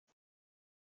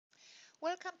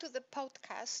Welcome to the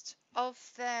podcast of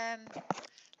the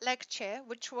lecture,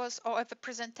 or the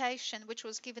presentation, which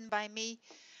was given by me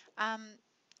um,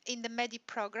 in the MEDI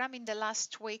program in the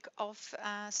last week of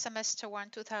semester 1,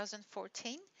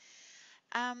 2014.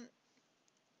 Um,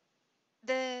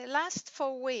 the last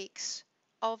 4 weeks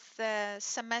of the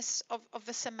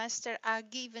semester are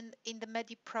given in the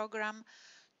MEDI program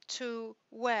to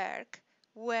work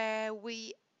where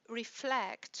we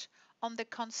reflect on the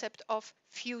concept of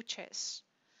futures.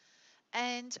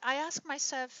 And I ask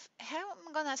myself how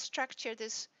I'm going to structure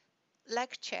this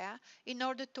lecture in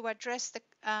order to address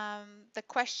the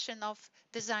question of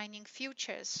designing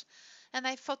futures. And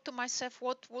I thought to myself,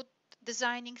 what would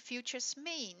designing futures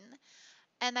mean?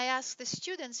 And I asked the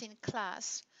students in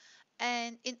class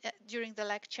and during the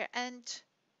lecture, and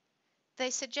they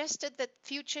suggested that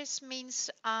futures means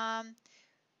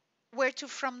where to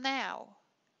from now.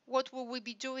 What will we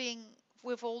be doing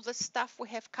with all the stuff we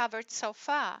have covered so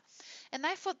far? And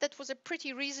I thought that was a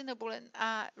pretty reasonable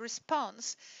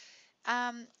response.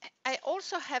 I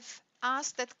also have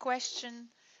asked that question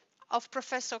of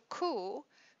Professor Koo,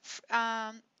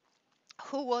 um,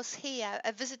 who was here,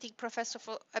 a visiting professor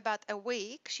for about a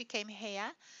week. She came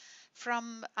here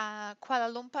from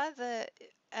Kuala Lumpur, the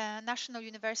National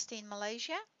University in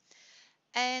Malaysia.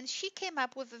 And she came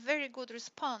up with a very good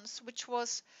response, which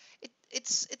was,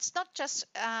 it's not just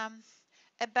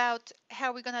about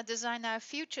how we're going to design our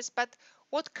futures, but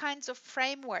what kinds of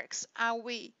frameworks are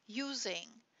we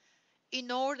using in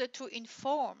order to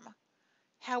inform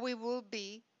how we will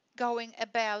be going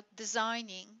about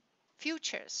designing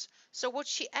futures. So what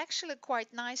she actually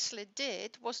quite nicely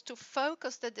did was to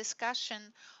focus the discussion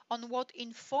on what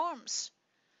informs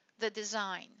the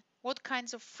design. What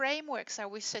kinds of frameworks are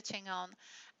we sitting on,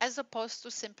 as opposed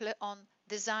to simply on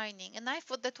designing? And I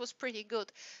thought that was pretty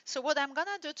good. So what I'm going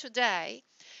to do today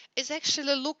is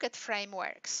actually look at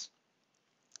frameworks.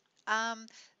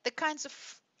 The kinds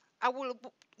of, I will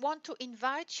want to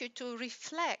invite you to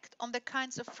reflect on the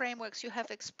kinds of frameworks you have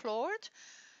explored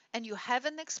and you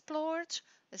haven't explored.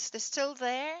 Is this still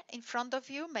there in front of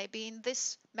you, maybe in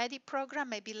this MEDI program,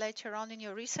 maybe later on in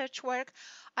your research work?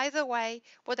 Either way,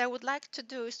 what I would like to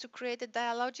do is to create a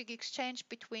dialogic exchange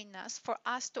between us for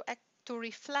us to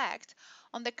reflect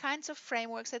on the kinds of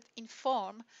frameworks that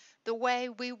inform the way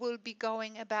we will be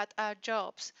going about our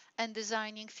jobs and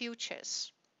designing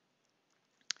futures.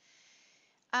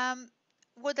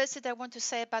 What is it I want to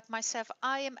say about myself?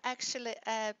 I am actually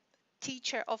a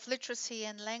teacher of literacy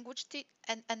and language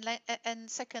and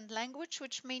second language,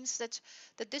 which means that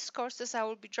the discourses I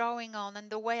will be drawing on and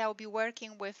the way I'll be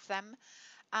working with them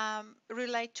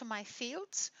relate to my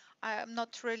fields. I'm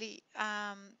not really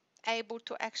able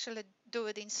to actually do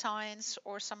it in science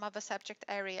or some other subject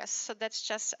areas. So that's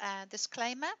just a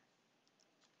disclaimer.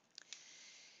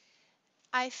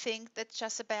 I think that's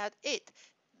just about it.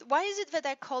 Why is it that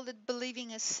I called it believing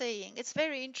is seeing? It's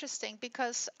very interesting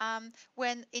because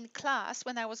when in class,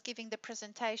 when I was giving the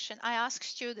presentation, I asked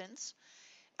students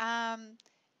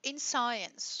in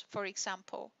science, for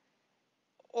example,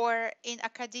 or in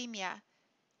academia,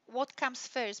 what comes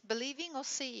first, believing or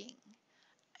seeing?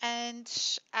 And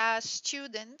our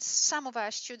students, some of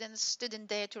our students didn't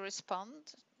dare to respond.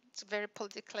 It's very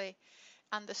politically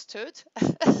understood.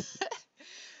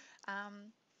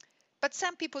 But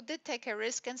some people did take a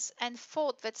risk and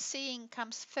thought that seeing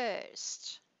comes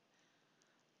first.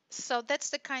 So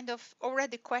that's the kind of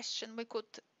already question we could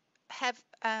have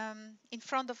in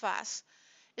front of us.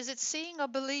 Is it seeing or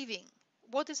believing?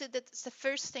 What is it that's the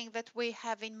first thing that we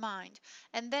have in mind?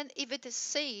 And then if it is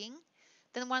seeing,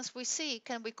 then once we see,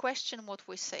 can we question what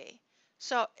we see?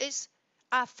 So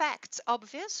are facts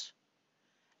obvious?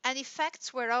 And if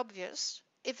facts were obvious,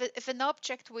 if an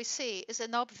object we see is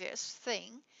an obvious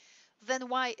thing, then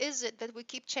why is it that we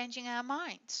keep changing our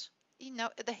minds? You know,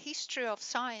 the history of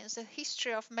science, the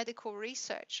history of medical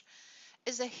research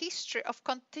is a history of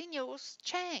continuous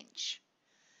change.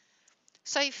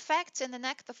 So if facts in an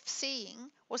act of seeing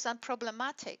was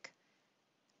unproblematic,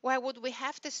 why would we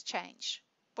have this change?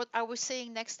 What are we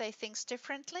seeing next day things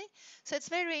differently? So it's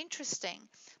very interesting.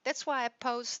 That's why I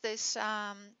pose this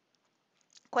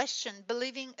question,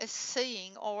 believing is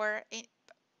seeing, or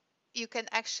you can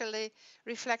actually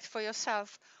reflect for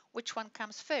yourself which one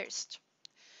comes first.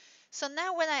 So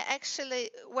now when I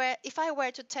actually, if I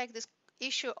were to take this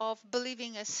issue of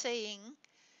believing as seeing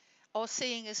or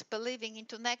seeing as believing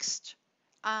into next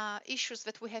issues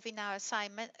that we have in our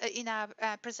assignment, in our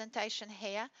presentation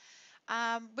here,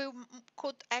 we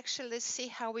could actually see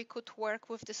how we could work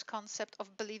with this concept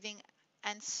of believing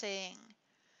and seeing.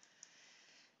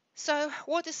 So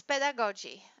what is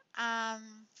pedagogy?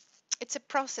 It's a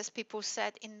process, people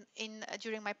said in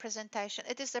during my presentation.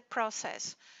 It is a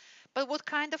process. But what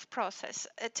kind of process?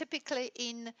 Typically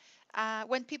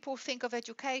when people think of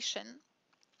education,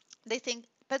 they think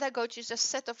pedagogy is a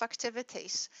set of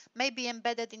activities, maybe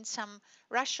embedded in some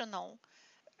rationale,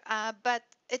 but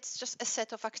it's just a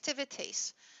set of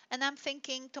activities. And I'm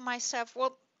thinking to myself,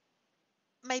 well,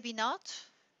 maybe not,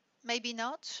 maybe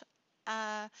not.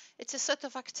 It's a set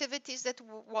of activities that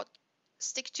what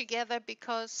stick together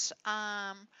because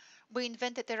we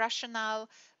invented a rationale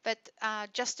that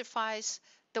justifies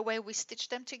the way we stitch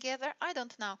them together. I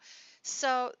don't know.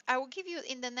 So I will give you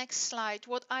in the next slide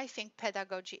what I think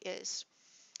pedagogy is.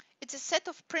 It's a set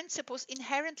of principles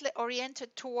inherently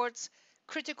oriented towards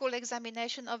critical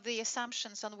examination of the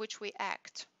assumptions on which we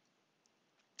act.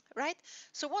 Right?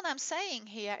 So what I'm saying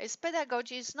here is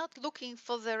pedagogy is not looking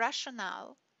for the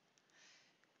rationale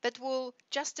that will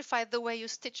justify the way you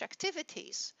stitch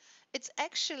activities. It's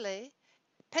actually,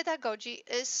 pedagogy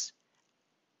is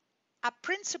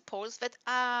principles that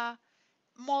are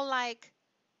more like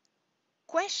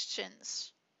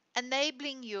questions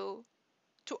enabling you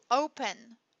to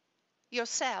open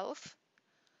yourself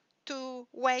to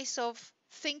ways of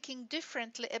thinking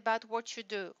differently about what you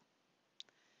do.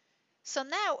 So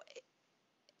now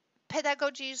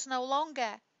pedagogy is no longer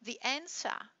the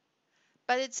answer,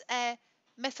 but it's a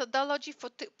methodology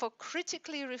for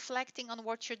critically reflecting on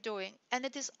what you're doing, and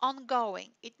it is ongoing.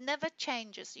 It never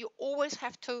changes. You always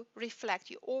have to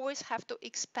reflect. You always have to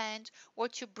expand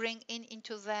what you bring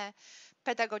into the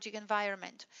pedagogic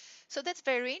environment. So that's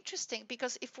very interesting,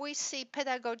 because if we see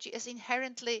pedagogy as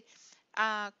inherently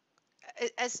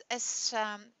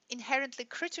inherently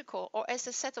critical, or as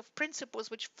a set of principles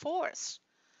which force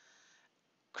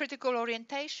critical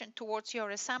orientation towards your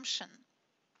assumptions,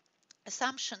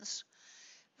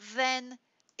 then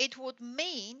it would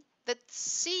mean that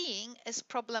seeing is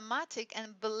problematic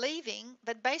and believing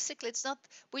that basically it's not,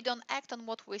 we don't act on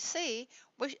what we see,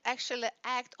 we actually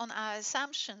act on our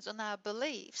assumptions, on our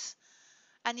beliefs.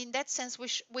 And in that sense,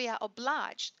 we are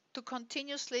obliged to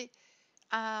continuously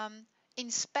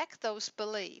inspect those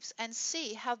beliefs and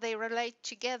see how they relate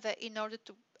together in order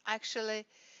to actually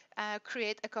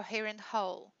create a coherent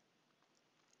whole.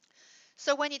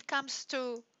 So when it comes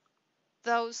to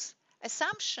those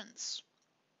assumptions,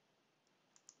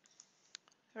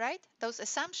 right? Those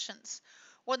assumptions,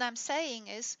 what I'm saying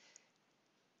is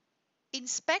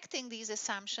inspecting these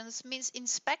assumptions means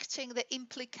inspecting the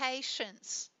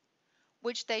implications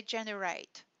which they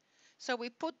generate. So we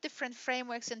put different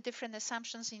frameworks and different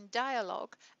assumptions in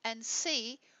dialogue and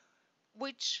see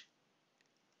which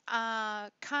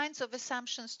kinds of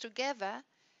assumptions together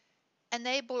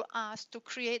enable us to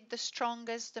create the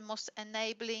strongest, the most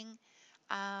enabling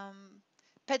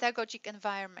pedagogic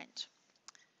environment.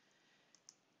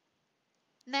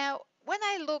 Now, when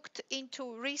I looked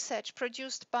into research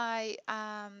produced by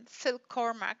Phil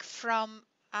Cormack from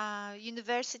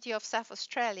University of South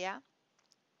Australia,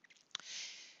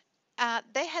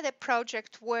 they had a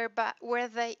project where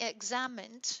they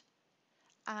examined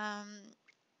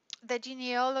the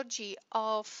genealogy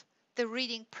of the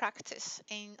reading practice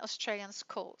in Australian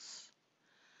schools.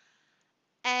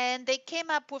 And they came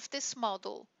up with this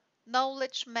model,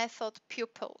 knowledge, method,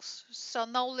 pupils. So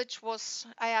knowledge was,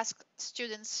 I asked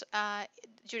students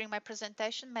during my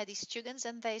presentation, MEDI students,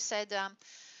 and they said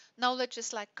knowledge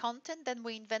is like content, then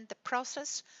we invent the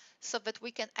process so that we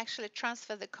can actually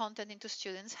transfer the content into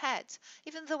students' heads.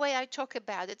 Even the way I talk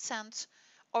about it sounds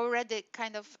already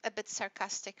kind of a bit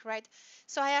sarcastic, right?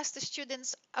 So I asked the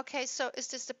students, okay, so is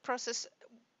this the process?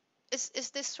 Is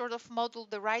this sort of model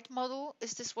the right model?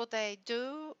 Is this what they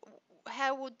do?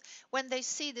 How would, when they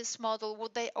see this model,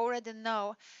 would they already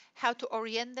know how to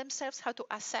orient themselves, how to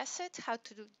assess it, how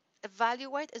to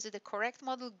evaluate? Is it a correct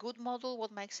model, good model?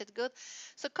 What makes it good?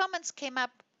 So comments came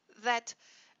up that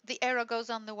the arrow goes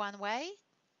only one way,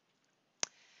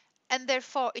 and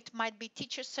therefore it might be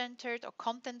teacher-centered or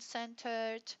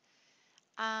content-centered.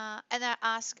 And I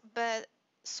ask, but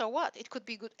so what? It could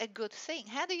be a good thing.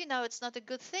 How do you know it's not a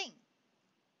good thing?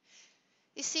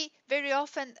 You see, very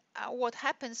often what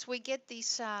happens, we get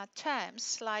these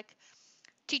terms like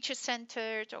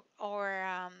teacher-centered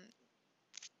or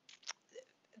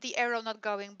the arrow not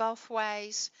going both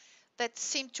ways, that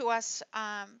seem to us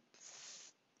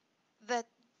that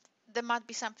there might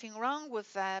be something wrong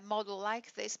with a model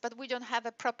like this, but we don't have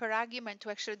a proper argument to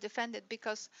actually defend it,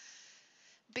 because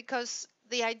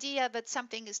the idea that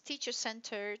something is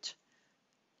teacher-centered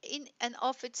in and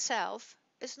of itself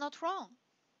is not wrong.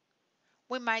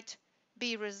 We might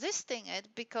be resisting it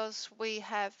because we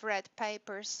have read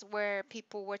papers where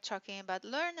people were talking about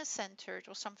learner-centered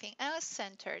or something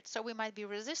else-centered. So we might be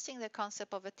resisting the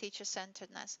concept of a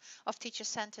teacher-centeredness,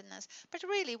 But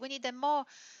really, we need a more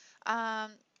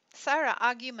thorough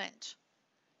argument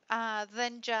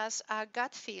than just a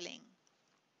gut feeling.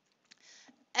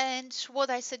 And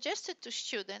what I suggested to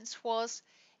students was,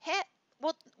 hey,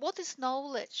 what is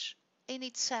knowledge in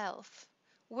itself?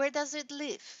 Where does it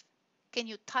live? Can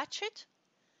you touch it?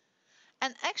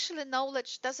 And actually,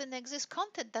 knowledge doesn't exist,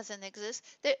 content doesn't exist.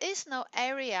 There is no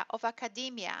area of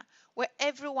academia where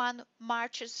everyone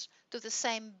marches to the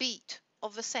same beat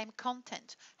of the same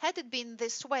content. Had it been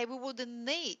this way, we wouldn't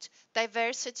need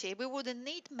diversity, we wouldn't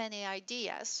need many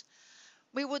ideas,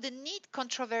 we wouldn't need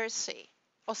controversy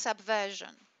or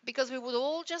subversion because we would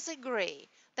all just agree.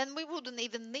 Then we wouldn't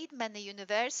even need many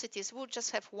universities. We would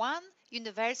just have one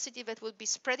university that would be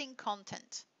spreading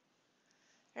content.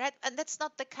 Right? And that's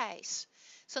not the case.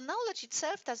 So knowledge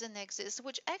itself doesn't exist,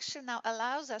 which actually now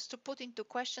allows us to put into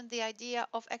question the idea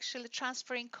of actually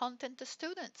transferring content to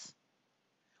students.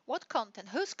 What content?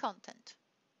 Whose content?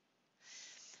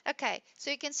 Okay, so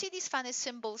you can see these funny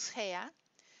symbols here.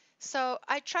 So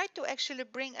I tried to actually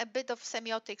bring a bit of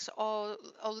semiotics or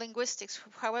linguistics,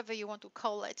 however you want to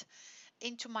call it,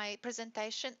 into my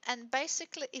presentation. And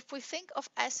basically, if we think of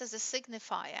S as a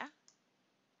signifier,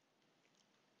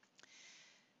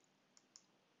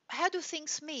 how do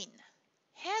things mean?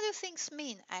 How do things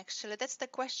mean, actually? That's the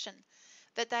question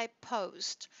that I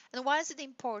posed. And why is it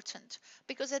important?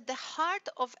 Because at the heart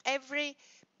of every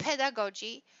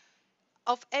pedagogy,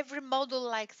 of every model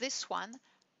like this one,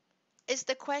 is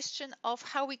the question of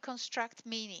how we construct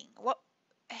meaning.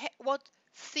 What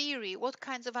theory, what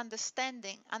kinds of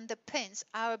understanding underpins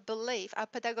our belief, our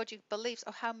pedagogic beliefs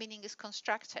of how meaning is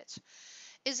constructed?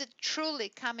 Is it truly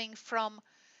coming from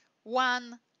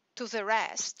one to the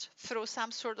rest through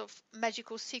some sort of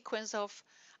magical sequence of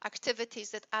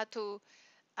activities that are to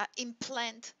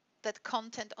implant that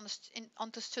content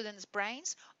onto students'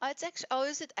 brains, or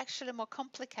is it actually more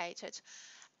complicated?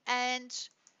 And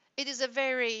it is a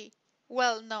very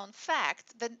well-known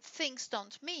fact that things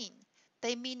don't mean.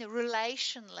 They mean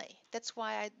relationally. That's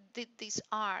why I did these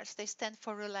R's. They stand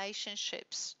for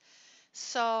relationships.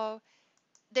 So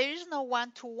there is no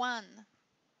one-to-one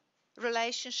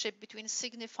relationship between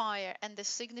signifier and the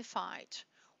signified.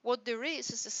 What there is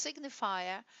a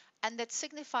signifier, and that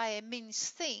signifier means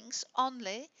things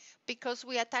only because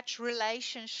we attach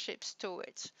relationships to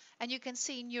it. And you can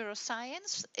see in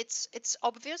neuroscience, it's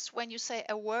obvious when you say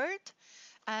a word.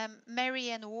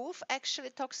 Marianne Wolf actually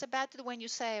talks about it. When you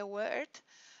say a word,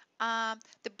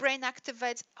 the brain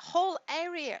activates whole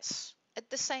areas at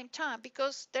the same time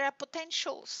because there are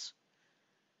potentials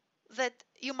that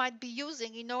you might be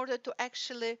using in order to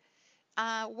actually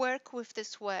work with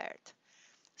this word.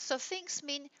 So things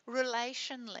mean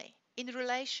relationally, in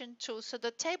relation to. So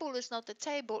the table is not a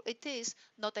table. It is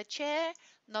not a chair,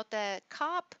 not a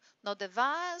cup, not a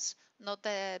vase, not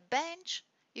a bench.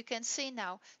 You can see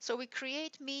now. So we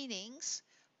create meanings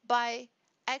by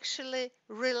actually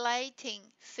relating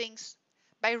things,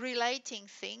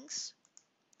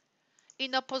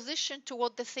 in opposition to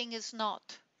what the thing is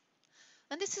not.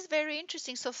 And this is very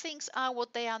interesting. So things are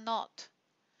what they are not.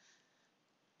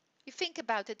 You think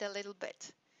about it a little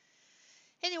bit.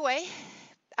 Anyway,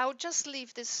 I'll just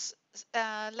leave this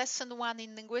lesson 1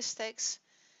 in linguistics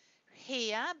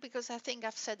here because I think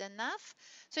I've said enough.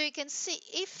 So you can see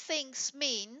if things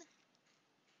mean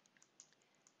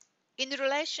in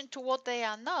relation to what they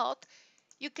are not,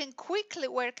 you can quickly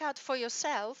work out for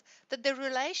yourself that the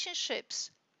relationships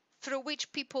through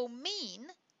which people mean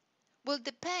will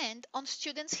depend on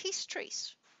students'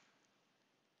 histories.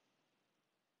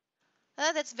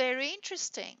 That's very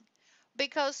interesting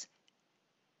because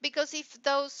if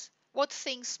what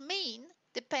things mean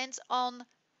depends on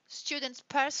students'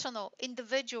 personal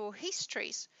individual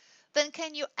histories, then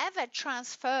can you ever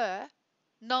transfer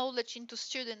knowledge into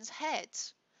students'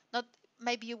 heads? Not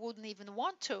maybe you wouldn't even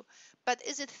want to, but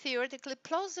is it theoretically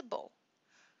plausible?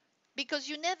 Because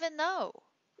you never know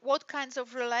what kinds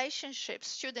of relationships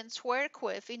students work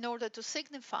with in order to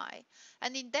signify.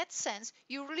 And in that sense,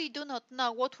 you really do not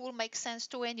know what will make sense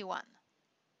to anyone.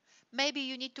 Maybe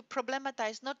you need to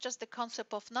problematize not just the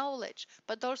concept of knowledge,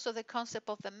 but also the concept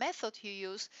of the method you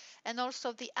use and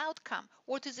also the outcome.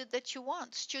 What is it that you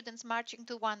want? Students marching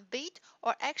to one beat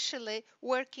or actually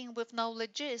working with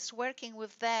knowledges, working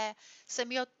with their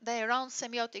own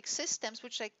semiotic systems,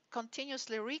 which they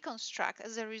continuously reconstruct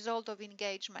as a result of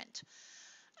engagement.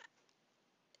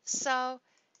 So,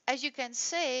 as you can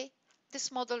see,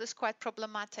 this model is quite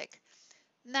problematic.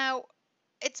 Now,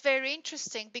 it's very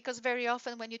interesting because very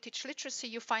often when you teach literacy,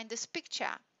 you find this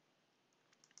picture.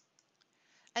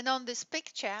 And on this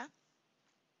picture,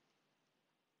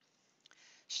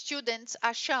 students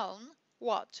are shown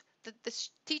what? That the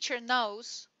teacher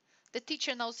knows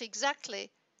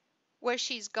exactly where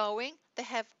she's going. They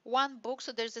have one book,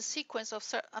 so there's a sequence of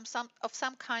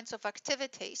some kinds of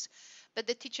activities that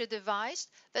the teacher devised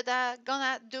that are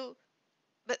gonna do,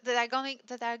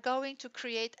 that are going to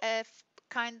create a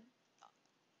kind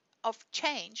of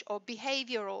change or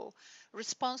behavioral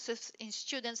responses in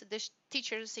students that the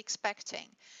teacher is expecting.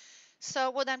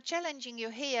 So what I'm challenging you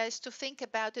here is to think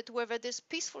about it, whether this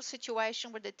peaceful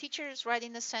situation where the teacher is right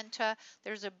in the center,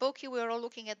 there's a book, we're all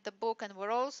looking at the book and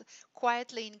we're all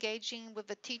quietly engaging with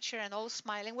the teacher and all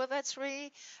smiling, whether that's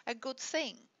really a good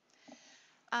thing.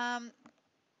 I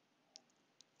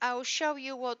will show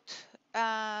you what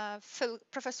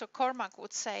Professor Cormack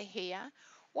would say here.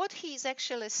 What he's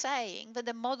actually saying, that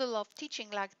the model of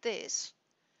teaching like this,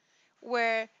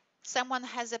 where someone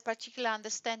has a particular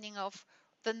understanding of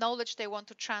the knowledge they want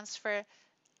to transfer,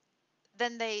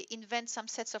 then they invent some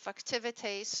sets of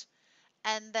activities,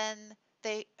 and then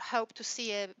they hope to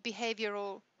see a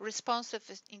behavioral response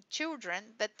in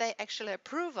children that they actually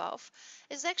approve of,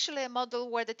 is actually a model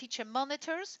where the teacher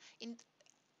monitors,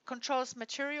 controls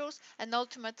materials, and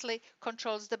ultimately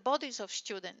controls the bodies of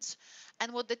students.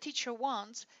 And what the teacher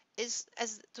wants is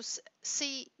to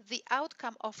see the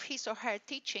outcome of his or her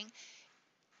teaching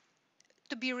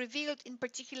to be revealed in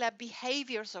particular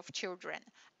behaviors of children,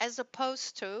 as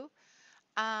opposed to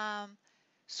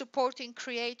supporting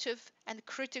creative and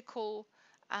critical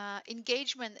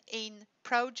engagement in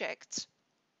projects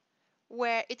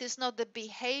where it is not the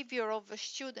behavior of the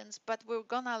students, but we're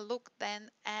gonna look then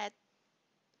at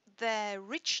the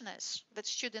richness that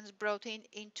students brought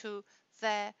into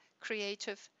their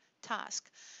creative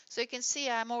task. So you can see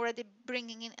I'm already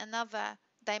bringing in another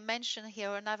dimension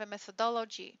here, another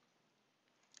methodology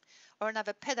or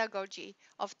another pedagogy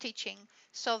of teaching,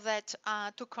 so that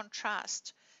to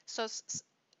contrast. So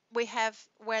we have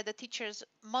where the teachers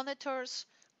monitors,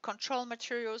 control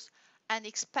materials, and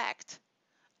expect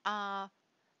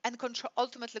and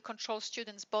ultimately control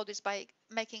students' bodies by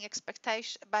having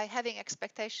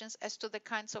expectations as to the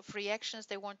kinds of reactions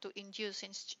they want to induce in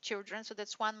children. So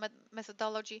that's one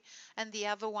methodology, and the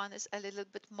other one is a little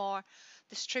bit more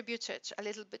distributed, a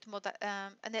little bit more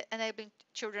enabling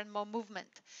children more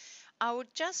movement.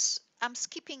 I'm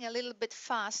skipping a little bit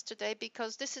fast today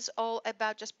because this is all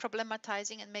about just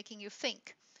problematizing and making you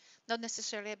think, not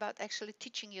necessarily about actually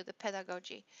teaching you the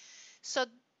pedagogy. So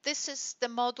this is the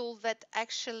model that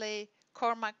actually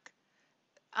Cormack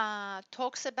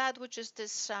talks about, which is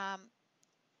this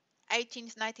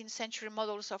 18th, 19th century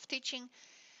models of teaching.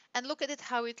 And look at it,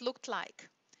 how it looked like.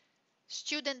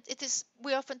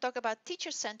 We often talk about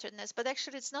teacher-centeredness, but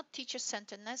actually it's not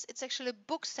teacher-centeredness, it's actually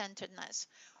book-centeredness.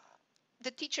 The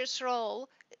teacher's role,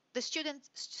 the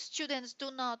students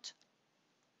do not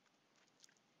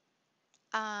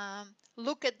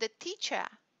look at the teacher,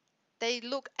 they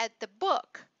look at the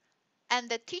book. And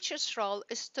the teacher's role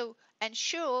is to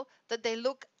ensure that they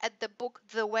look at the book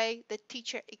the way the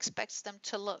teacher expects them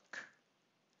to look,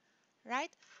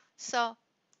 right? So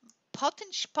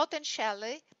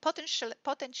potentially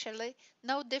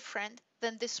no different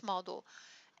than this model.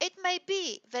 It may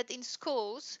be that in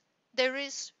schools there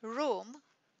is room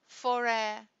for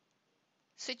a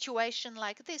situation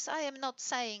like this. I am not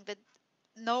saying that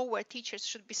nowhere teachers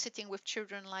should be sitting with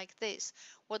children like this.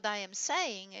 What I am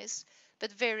saying is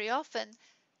that very often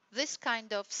this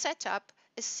kind of setup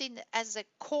is seen as a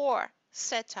core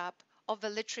setup of a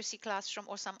literacy classroom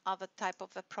or some other type of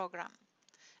a program.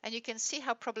 And you can see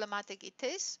how problematic it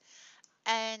is.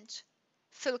 And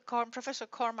Professor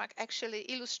Cormack actually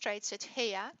illustrates it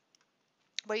here,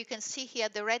 where you can see here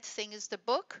the red thing is the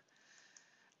book.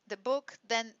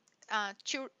 Then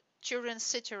children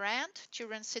sit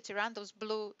around those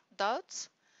blue dots.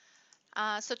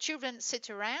 So children sit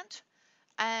around,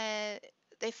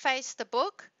 they face the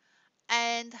book,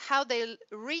 and how they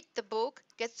read the book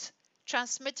gets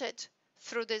transmitted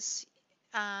through these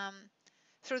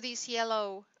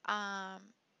yellow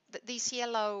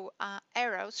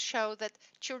arrows show that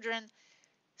children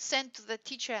send to the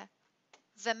teacher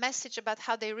the message about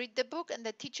how they read the book, and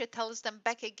the teacher tells them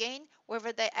back again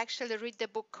whether they actually read the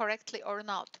book correctly or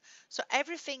not. So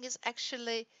everything is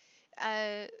actually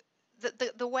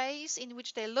the ways in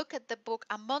which they look at the book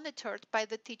are monitored by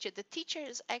the teacher. The teacher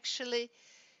is actually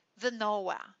the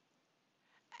knower.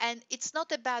 And it's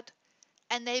not about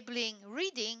enabling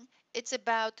reading, it's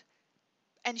about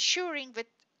ensuring that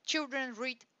children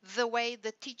read the way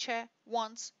the teacher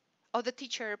wants or the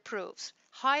teacher approves.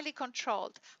 highly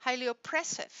controlled, highly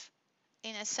oppressive,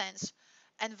 in a sense,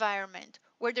 environment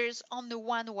where there is only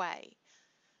one way.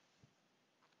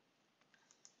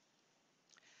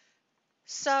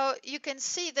 So you can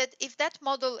see that if that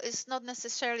model is not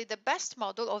necessarily the best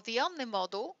model or the only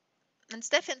model, and it's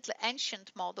definitely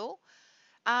ancient model,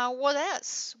 what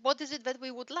else? What is it that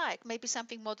we would like? Maybe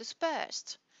something more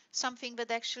dispersed, something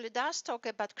that actually does talk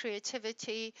about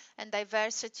creativity and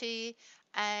diversity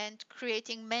and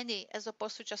creating many as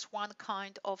opposed to just one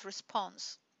kind of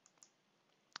response.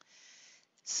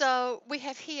 So we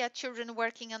have here children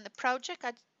working on the project.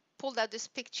 I pulled out this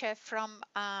picture from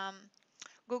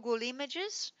Google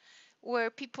Images,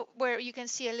 where you can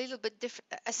see a little bit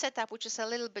different, a setup which is a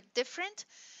little bit different.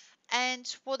 And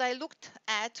what I looked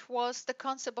at was the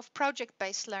concept of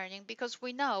project-based learning, because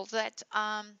we know that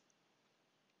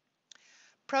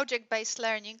project-based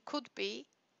learning could be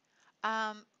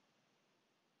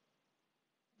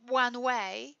one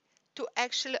way to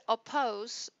actually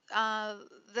oppose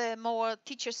the more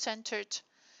teacher-centered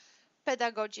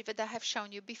pedagogy that I have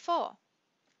shown you before.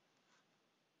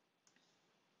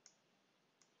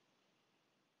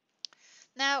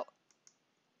 Now,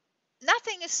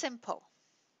 nothing is simple.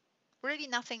 Really,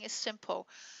 nothing is simple.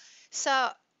 So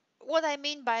what I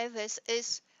mean by this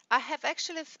is I have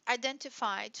actually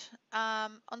identified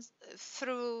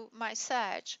through my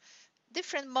search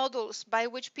different models by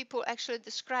which people actually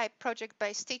describe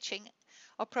project-based teaching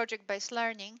or project-based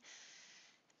learning.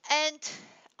 And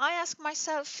I ask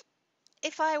myself,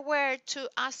 if I were to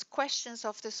ask questions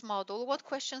of this model, what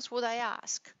questions would I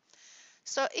ask?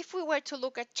 So if we were to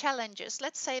look at challenges,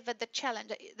 let's say that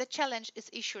the challenge is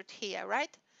issued here,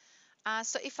 right?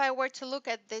 So if I were to look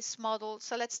at this model,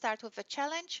 so let's start with the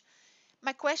challenge.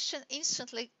 My question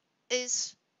instantly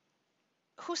is,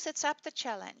 who sets up the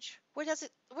challenge? Where does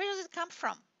it come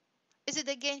from? Is it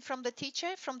again from the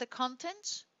teacher, from the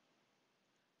content?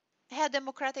 How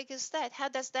democratic is that? How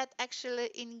does that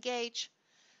actually engage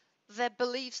the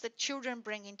beliefs that children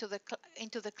bring into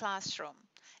the classroom?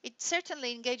 It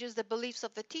certainly engages the beliefs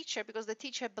of the teacher, because the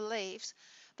teacher believes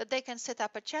that they can set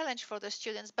up a challenge for the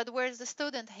students, but where's the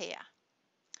student here?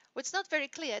 Well, it's not very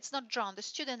clear. It's not drawn. The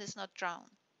student is not drawn.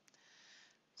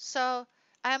 So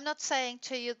I am not saying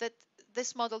to you that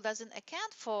this model doesn't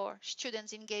account for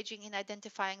students engaging in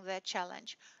identifying their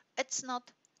challenge. It's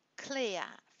not clear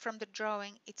from the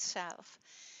drawing itself.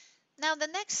 Now the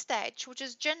next stage, which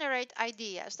is generate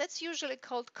ideas, that's usually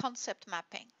called concept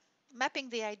mapping. Mapping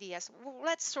the ideas.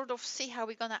 Let's sort of see how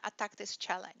we're going to attack this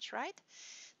challenge, right?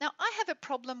 Now I have a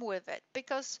problem with it,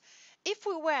 because if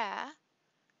we were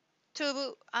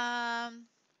to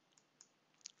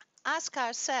ask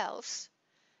ourselves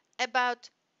about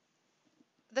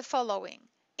the following.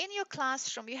 In your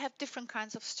classroom, you have different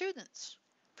kinds of students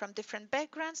from different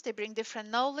backgrounds. They bring different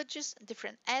knowledges,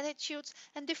 different attitudes,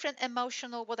 and different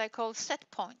emotional, what I call set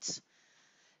points.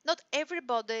 Not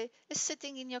everybody is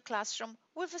sitting in your classroom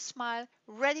with a smile,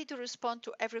 ready to respond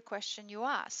to every question you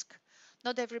ask.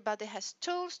 Not everybody has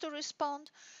tools to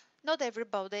respond. Not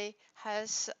everybody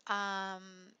has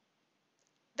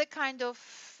the kind of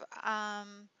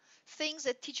things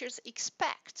that teachers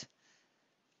expect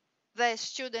their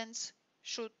students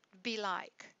should be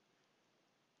like.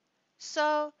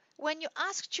 So when you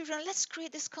ask children, let's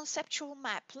create this conceptual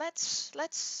map, let's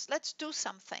do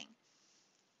something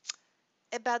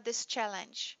about this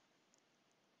challenge,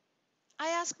 I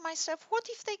ask myself, what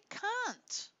if they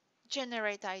can't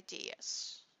generate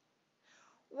ideas?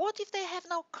 What if they have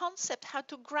no concept how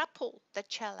to grapple the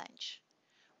challenge?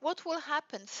 What will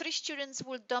happen? 3 students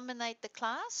will dominate the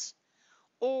class,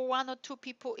 or 1 or 2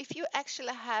 people? If you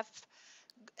actually have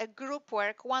a group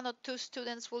work, 1 or 2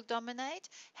 students will dominate.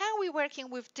 How are we working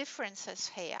with differences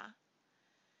here?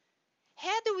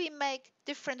 How do we make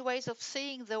different ways of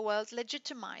seeing the world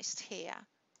legitimized here?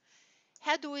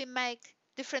 How do we make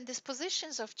different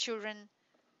dispositions of children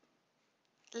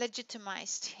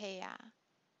legitimized here?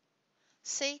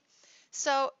 See?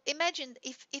 So imagine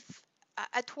if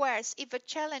at worst, if a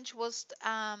challenge was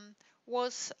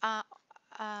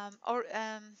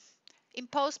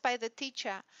imposed by the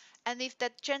teacher, and if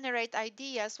that generate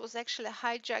ideas was actually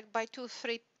hijacked by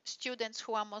 2-3 students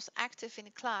who are most active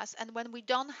in class, and when we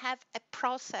don't have a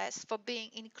process for being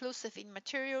inclusive in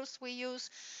materials we use,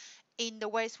 in the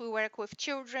ways we work with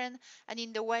children, and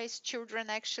in the ways children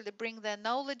actually bring their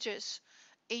knowledges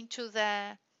into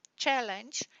the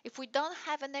challenge, if we don't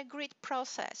have an agreed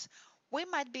process, we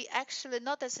might be actually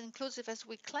not as inclusive as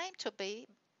we claim to be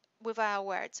with our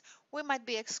words. We might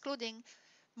be excluding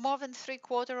more than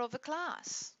 3/4 of the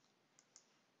class.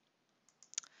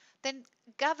 Then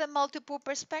gather multiple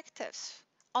perspectives.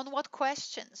 On what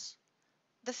questions?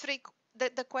 The 3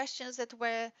 the questions that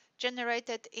were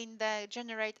generated in the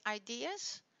generate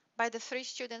ideas by the 3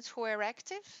 students who were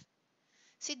active.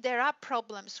 See, there are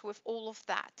problems with all of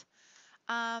that.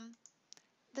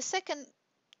 The second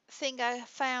thing I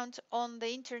found on the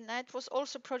internet was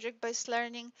also project-based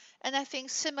learning, and I think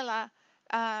similar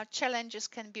challenges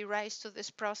can be raised to this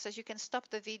process. You can stop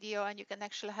the video and you can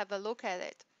actually have a look at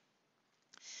it.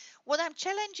 What I'm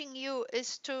challenging you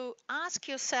is to ask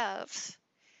yourselves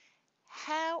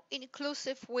how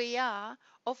inclusive we are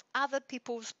of other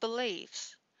people's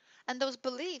beliefs. And those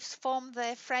beliefs form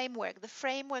the framework, the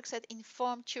frameworks that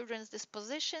inform children's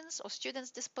dispositions or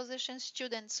students' dispositions,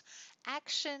 students'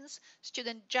 actions,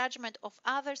 student judgment of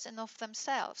others and of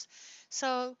themselves.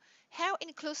 So how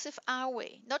inclusive are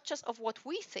we? Not just of what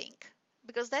we think,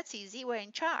 because that's easy, we're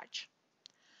in charge.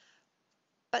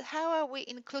 But how are we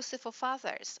inclusive of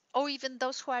others, or even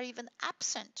those who are even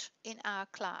absent in our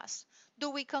class?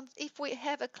 If we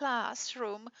have a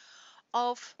classroom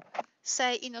of,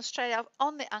 say, in Australia,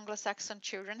 only Anglo-Saxon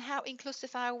children, how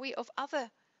inclusive are we of other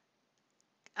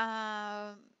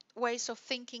ways of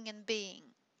thinking and being?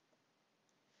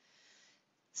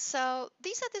 So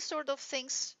these are the sort of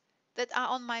things that are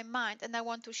on my mind and I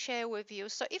want to share with you.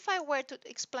 So if I were to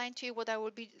explain to you what I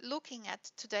will be looking at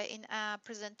today in our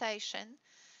presentation,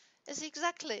 is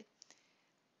exactly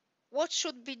what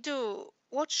should we do,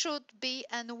 what should be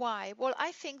and why. Well,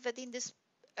 I think that in this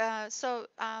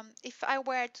if I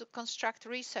were to construct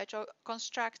research or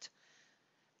construct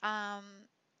um,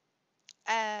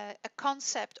 a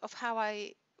concept of how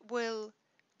I will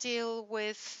deal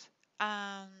with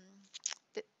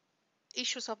the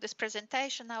issues of this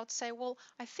presentation, I would say, well,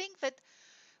 I think that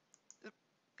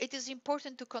it is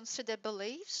important to consider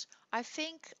beliefs. I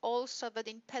think also that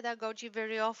in pedagogy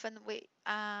very often we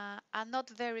are not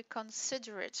very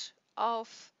considerate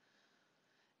of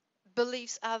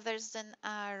beliefs others than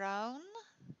our own,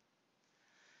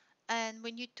 and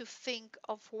we need to think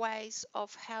of ways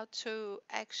of how to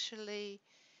actually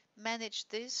manage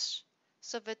this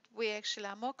so that we actually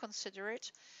are more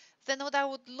considerate. Then what I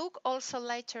would look also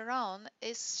later on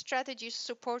is strategies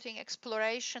supporting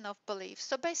exploration of beliefs.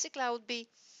 So basically I would be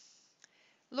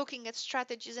looking at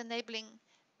strategies enabling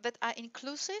that are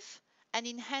inclusive and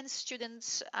enhance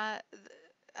students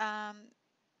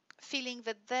feeling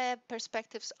that their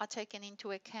perspectives are taken into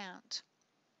account.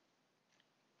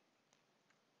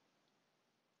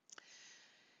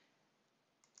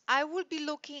 I will be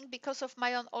looking, because of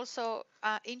my own also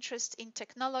interest in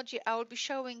technology, I will be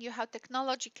showing you how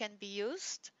technology can be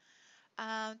used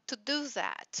to do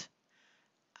that.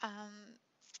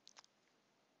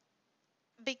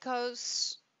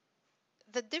 Because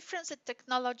the difference that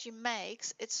technology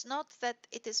makes, it's not that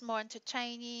it is more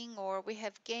entertaining or we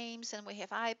have games and we have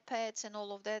iPads and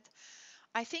all of that.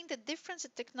 I think the difference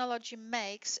that technology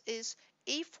makes is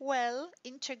if well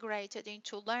integrated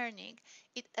into learning,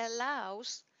 it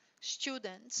allows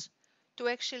students to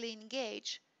actually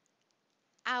engage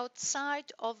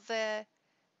outside of the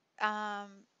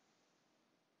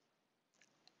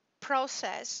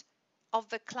process of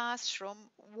the classroom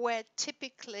where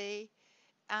typically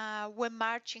we're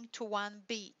marching to one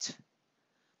beat,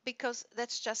 because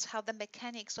that's just how the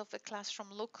mechanics of the classroom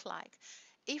look like.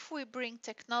 If we bring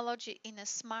technology in a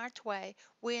smart way,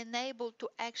 we're enabled to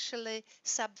actually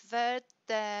subvert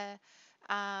the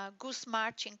goose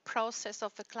marching process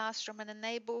of the classroom and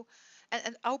enable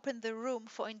and open the room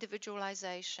for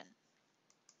individualization.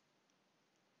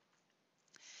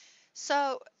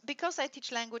 So because I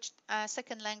teach language,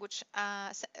 second language,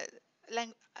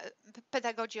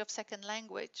 pedagogy of second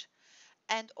language,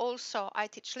 and also I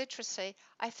teach literacy,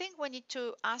 I think we need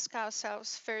to ask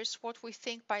ourselves first what we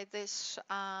think by these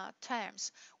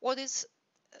terms. What is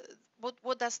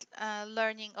what does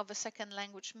learning of a second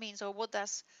language means, or what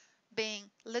does being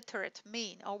literate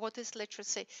mean, or what is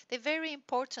literacy? They're very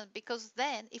important, because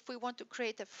then if we want to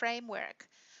create a framework,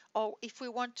 or if we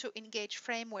want to engage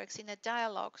frameworks in a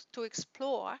dialogue to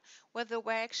explore whether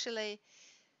we're actually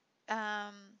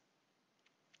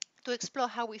to explore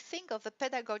how we think of the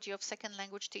pedagogy of second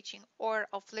language teaching or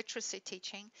of literacy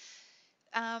teaching,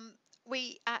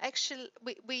 we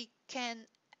can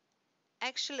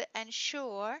actually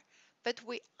ensure that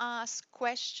we ask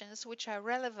questions which are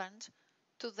relevant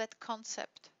to that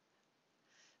concept.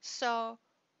 So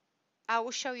I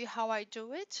will show you how I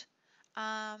do it,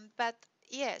 but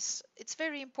yes, it's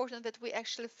very important that we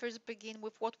actually first begin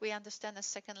with what we understand as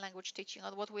second language teaching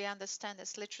or what we understand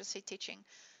as literacy teaching,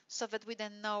 so that we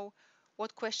then know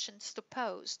what questions to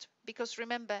pose. Because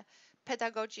remember,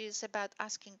 pedagogy is about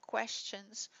asking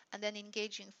questions and then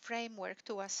engaging framework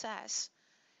to assess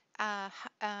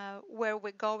where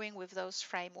we're going with those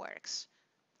frameworks.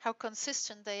 how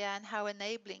consistent they are and how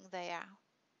enabling they are.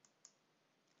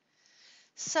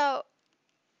 So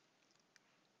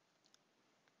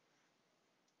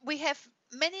we have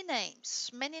many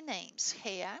names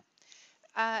here.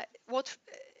 What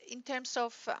in terms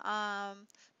of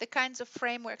the kinds of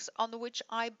frameworks on which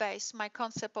I base my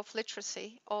concept of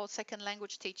literacy or second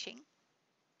language teaching.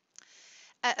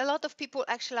 A lot of people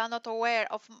actually are not aware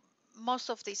of most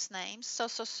of these names. So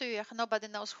Saussure, nobody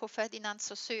knows who Ferdinand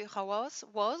Saussure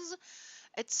was.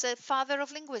 It's a father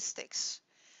of linguistics.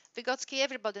 Vygotsky,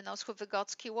 everybody knows who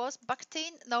Vygotsky was. Bakhtin,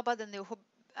 nobody knew who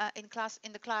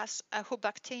in the class who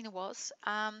Bakhtin was.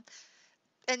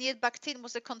 And yet Bakhtin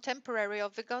was a contemporary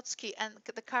of Vygotsky, and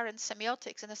the current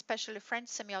semiotics, and especially French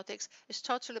semiotics, is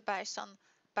totally based on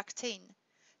Bakhtin.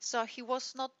 So he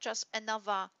was not just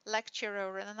another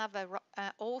lecturer and another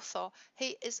author.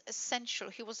 He is essential.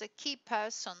 He was a key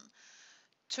person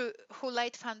who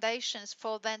laid foundations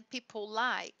for then people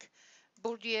like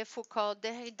Bourdieu, Foucault,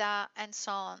 Derrida, and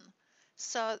so on.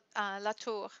 So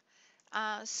Latour.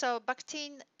 So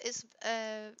Bakhtin is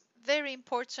very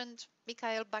important.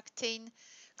 Mikhail Bakhtin,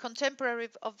 contemporary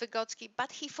of Vygotsky,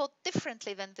 but he thought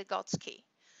differently than Vygotsky.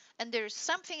 And there is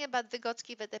something about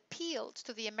Vygotsky that appealed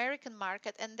to the American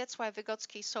market, and that's why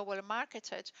Vygotsky is so well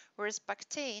marketed, whereas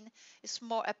Bakhtin is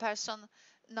more a person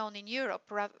known in Europe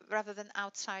rather than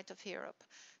outside of Europe.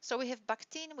 So we have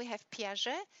Bakhtin, we have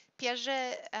Piaget.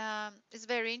 Piaget is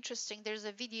very interesting. There's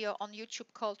a video on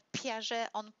YouTube called Piaget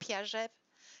on Piaget.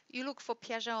 You look for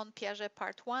Piaget on Piaget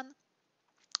part 1.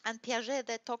 And Piaget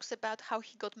that talks about how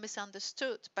he got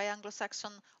misunderstood by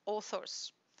Anglo-Saxon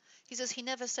authors. He says he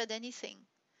never said anything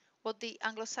what the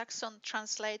Anglo-Saxon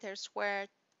translators were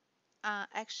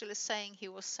actually saying he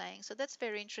was saying. So that's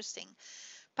very interesting.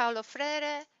 Paulo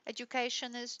Freire,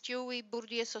 educationist, Dewey,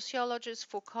 Bourdieu, sociologist,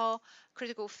 Foucault,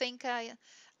 critical thinker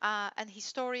and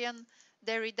historian,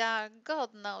 Derrida,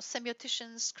 God knows,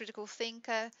 semioticians, critical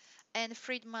thinker, and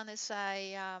Friedman is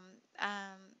a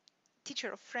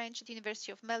teacher of French at the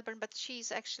University of Melbourne, but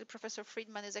she's actually, Professor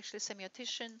Friedman is actually a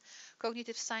semiotician,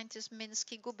 cognitive scientist,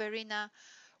 Minsky, Guberina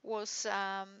was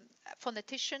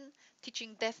phonetician,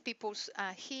 teaching deaf people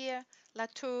here.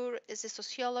 Latour is a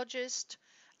sociologist.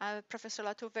 Professor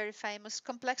Latour, very famous.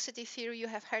 Complexity theory, you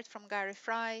have heard from Gary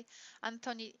Fry.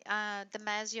 Anthony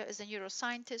Damasio is a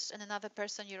neuroscientist, and another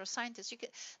person, neuroscientist.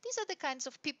 These are the kinds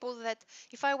of people that,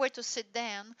 if I were to sit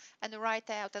down and write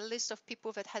out a list of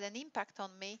people that had an impact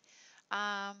on me,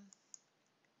 I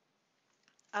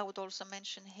would also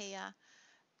mention here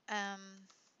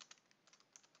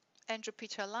Andrew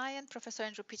Peter Lian, Professor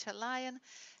Andrew Peter Lian.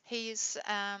 He's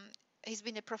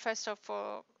been a professor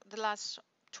for the last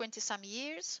 20-some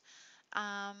years,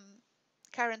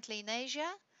 currently in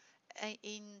Asia,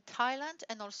 in Thailand,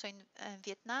 and also in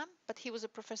Vietnam. But he was a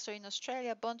professor in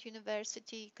Australia, Bond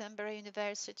University, Canberra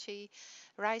University,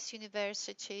 Rice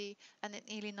University, and in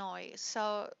Illinois.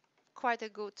 So quite a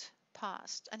good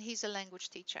past. And he's a language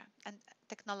teacher and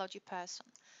technology person.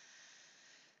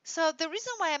 So the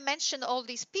reason why I mention all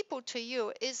these people to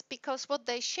you is because what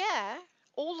they share,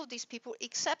 all of these people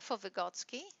except for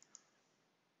Vygotsky,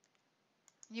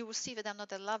 you will see that I'm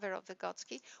not a lover of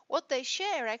Vygotsky, what they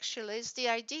share actually is the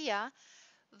idea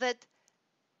that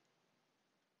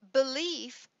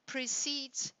belief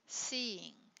precedes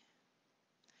seeing.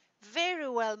 Very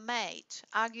well made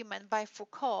argument by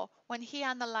Foucault when he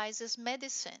analyzes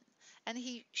medicine, and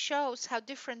he shows how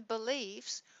different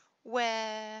beliefs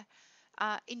were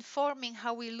informing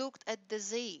how we looked at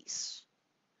disease.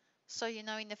 So, in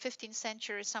the 15th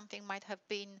century, something might have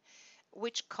been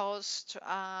which caused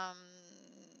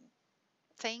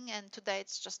thing, and today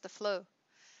it's just the flu.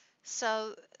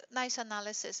 So, nice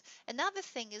analysis. Another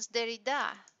thing is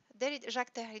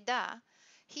Jacques Derrida.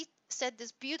 He said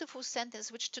this beautiful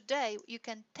sentence, which today you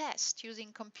can test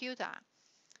using computer,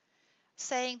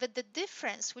 saying that the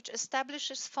difference which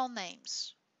establishes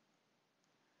phonemes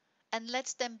and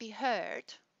lets them be heard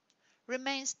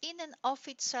remains in and of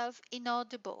itself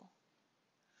inaudible.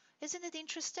 Isn't it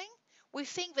interesting? We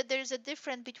think that there is a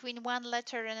difference between one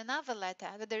letter and another letter,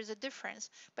 that there is a difference.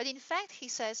 But in fact, he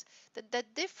says that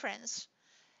that difference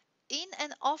in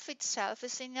and of itself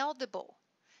is inaudible.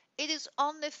 It is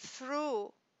only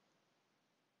through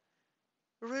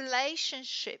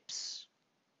relationships,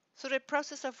 through the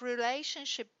process of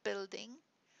relationship building,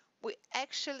 we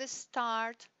actually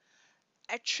start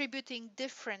attributing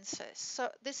differences. So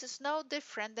this is no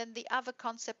different than the other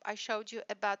concept I showed you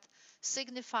about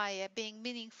signifier being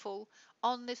meaningful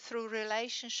only through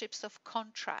relationships of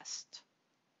contrast.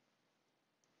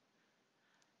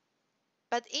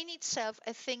 But in itself,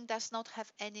 a thing does not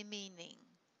have any meaning.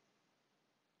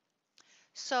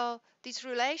 So these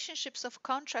relationships of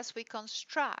contrast we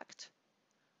construct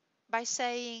by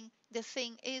saying the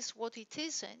thing is what it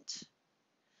isn't,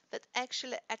 that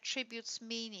actually attributes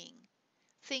meaning.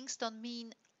 Things don't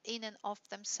mean in and of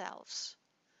themselves.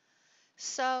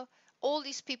 So all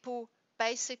these people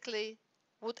basically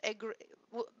would agree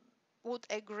would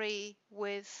agree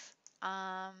with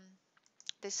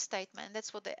this statement.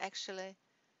 That's what they actually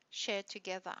share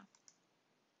together.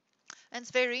 And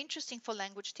it's very interesting for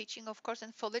language teaching, of course,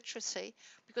 and for literacy,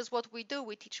 because what we do,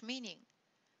 we teach meaning.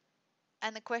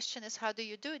 And the question is, how do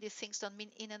you do it? These things don't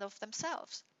mean in and of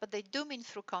themselves, but they do mean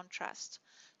through contrast.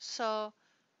 So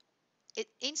it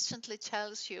instantly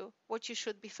tells you what you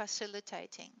should be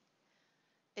facilitating.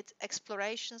 It's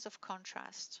explorations of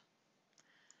contrast.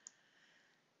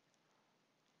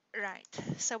 Right,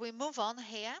 so we move on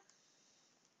here.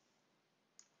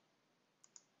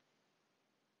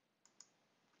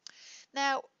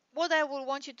 Now, what I will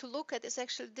want you to look at is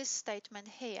actually this statement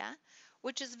here,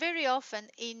 which is very often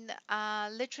in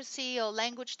literacy or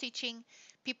language teaching.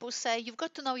 People say, you've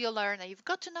got to know your learner, you've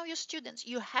got to know your students,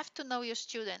 you have to know your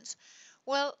students.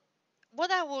 Well,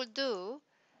 what I will do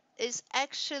is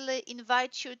actually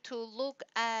invite you to look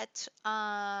at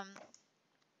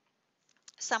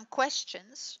some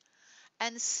questions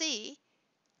and see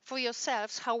for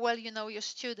yourselves how well you know your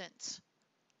students.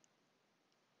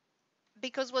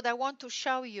 Because what I want to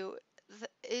show you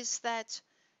is that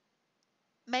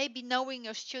maybe knowing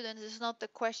your students is not the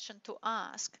question to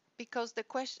ask, because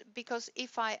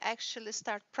if I actually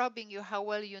start probing you how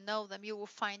well you know them, you will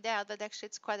find out that actually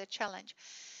it's quite a challenge.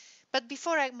 But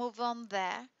before I move on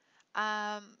there,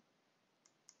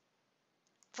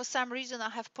 for some reason I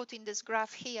have put in this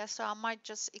graph here, so I might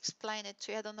just explain it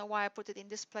to you. I don't know why I put it in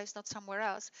this place, not somewhere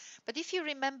else. But if you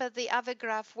remember the other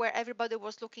graph where everybody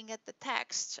was looking at the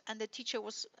text and the teacher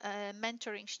was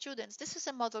mentoring students, this is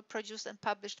a model produced and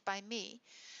published by me,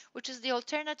 which is the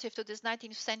alternative to this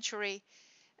 19th century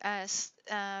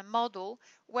model,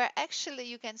 where actually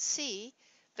you can see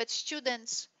that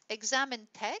students examine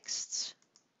texts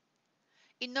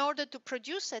in order to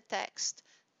produce a text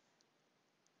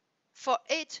for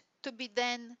it to be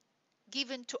then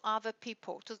given to other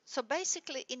people. So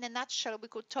basically, in a nutshell, we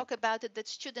could talk about it that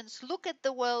students look at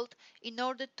the world in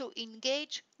order to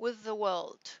engage with the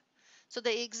world. So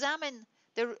they examine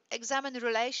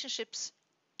relationships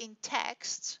in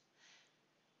texts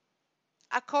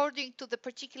according to the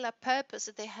particular purpose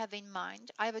that they have in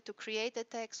mind, either to create a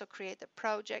text or create a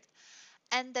project.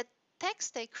 And the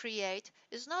text they create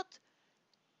is not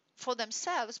for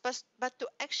themselves, but to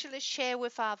actually share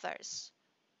with others.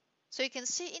 So you can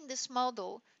see in this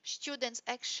model, students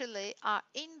actually are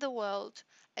in the world,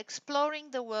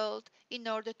 exploring the world in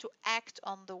order to act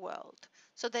on the world.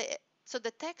 So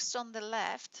the text on the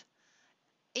left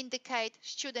indicate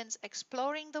students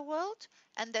exploring the world,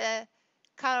 and the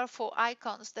colorful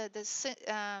icons,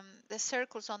 the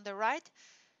circles on the right,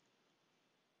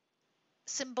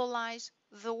 symbolize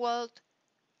the world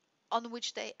on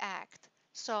which they act.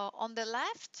 So on the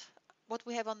left, what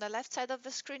we have on the left side of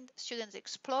the screen, students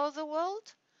explore the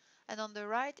world, and on the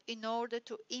right, in order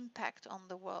to impact on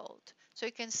the world. So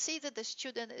you can see that the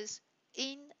student is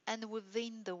in and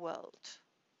within the world.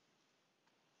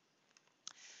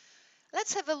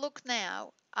 Let's have a look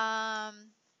now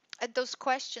at those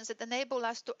questions that enable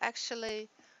us to actually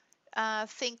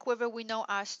think whether we know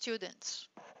our students.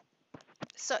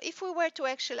 So if we were to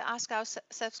actually ask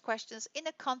ourselves questions in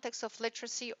a context of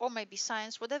literacy or maybe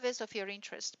science, whatever is of your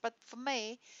interest, but for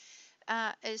me,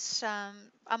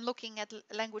 I'm looking at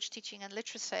language teaching and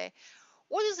literacy.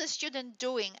 What is the student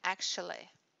doing actually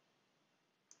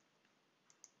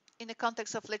in the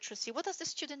context of literacy? What does the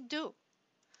student do?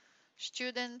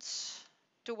 Students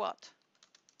do what?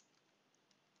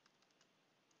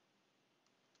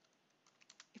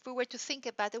 If we were to think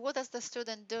about it, what does the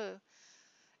student do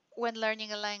when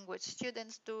learning a language?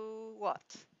 Students do what?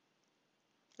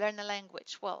 Learn a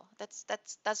language. Well, that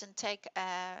doesn't take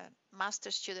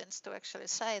master students to actually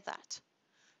say that.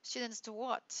 Students do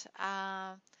what?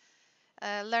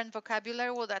 Learn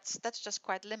vocabulary. Well, that's just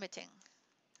quite limiting.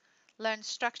 Learn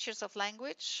structures of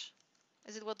language.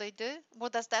 Is it what they do?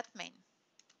 What does that mean?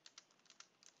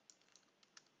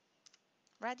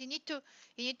 Right? You need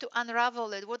to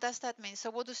unravel it. What does that mean? So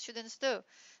what do students do?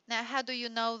 Now, how do you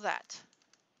know that?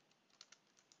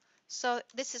 So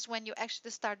this is when you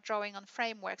actually start drawing on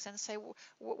frameworks and say,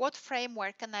 what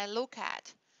framework can I look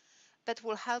at that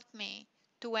will help me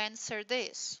to answer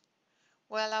this?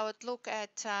 Well, I would look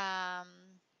at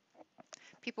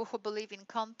people who believe in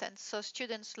content. So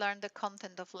students learn the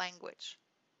content of language.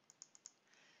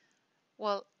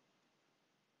 Well,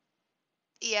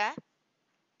 yeah,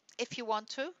 if you want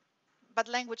to, but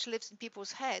language lives in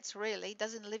people's heads, really. It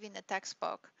doesn't live in a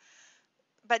textbook.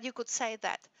 But you could say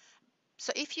that.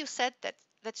 So if you said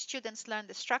that students learn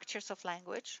the structures of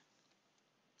language,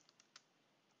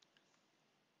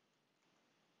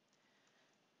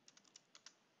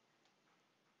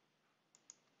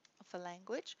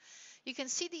 you can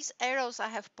see these arrows I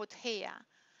have put here.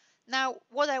 Now,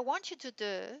 what I want you to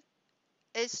do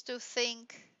is to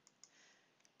think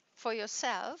for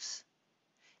yourselves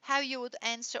how you would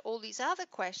answer all these other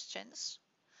questions,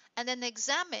 and then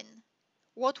examine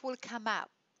what will come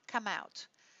out.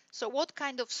 So what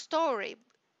kind of story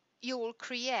you will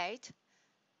create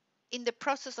in the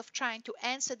process of trying to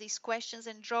answer these questions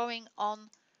and drawing on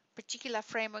particular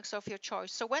frameworks of your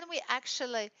choice. So when we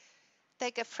actually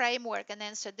take a framework and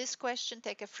answer this question,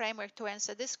 take a framework to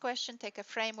answer this question, take a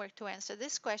framework to answer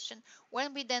this question,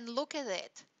 when we then look at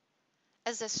it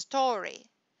as a story,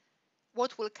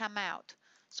 what will come out?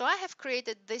 So I have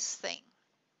created this thing.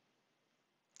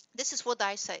 This is what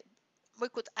I say. We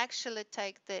could actually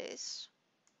take this.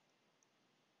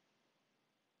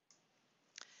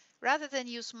 Rather than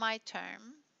use my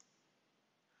term,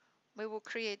 we will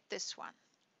create this one.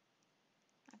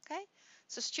 Okay?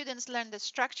 So students learn the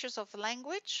structures of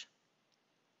language.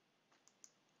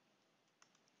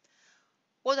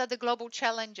 What are the global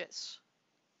challenges?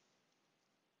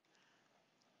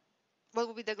 What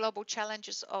will be the global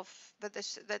challenges of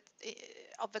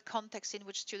of the context in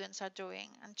which students are doing?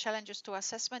 And challenges to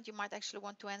assessment, you might actually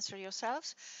want to answer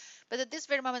yourselves. But at this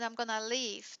very moment, I'm going to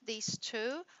leave these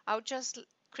two. I'll just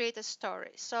create a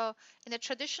story. So in a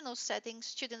traditional setting,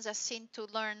 students are seen to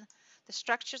learn the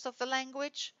structures of the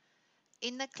language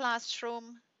in the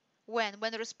classroom. When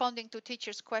responding to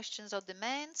teachers' questions or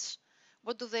demands.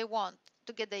 What do they want?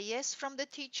 To get a yes from the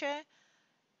teacher.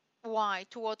 Why?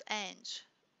 To what end?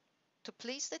 To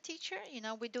please the teacher.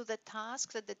 We do the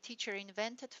task that the teacher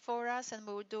invented for us, and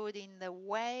we will do it in the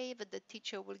way that the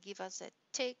teacher will give us a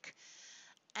tick,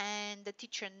 and the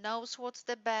teacher knows what's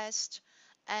the best.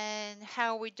 And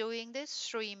how are we doing this?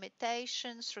 Through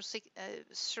imitations,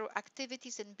 through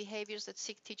activities and behaviors that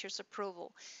seek teachers'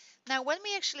 approval. Now, when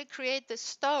we actually create the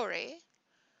story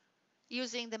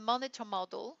using the monitor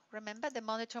model, remember the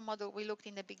monitor model, we looked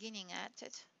in the beginning at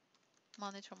it,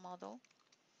 monitor model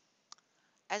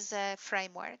as a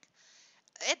framework.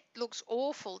 It looks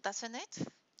awful, doesn't it? It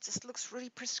just looks really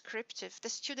prescriptive. The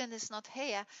student is not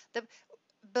here. The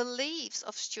beliefs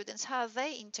of students, how are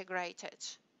they integrated,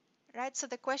 right? So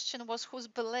the question was whose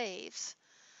beliefs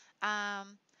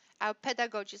our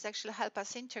pedagogies actually help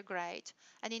us integrate,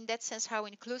 and in that sense, how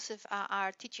inclusive are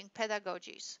our teaching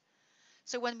pedagogies.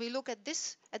 So when we look at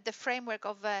this, at the framework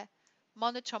of a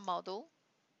monitor model,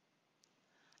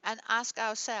 and ask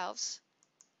ourselves,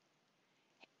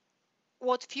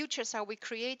 what futures are we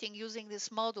creating using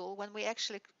this model when we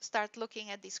actually start looking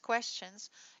at these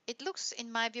questions, it looks,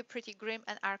 in my view, pretty grim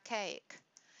and archaic.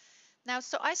 Now,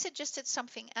 so I suggested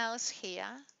something else here,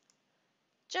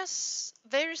 just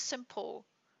very simple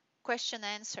question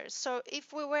answers. So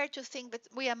if we were to think that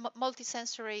we are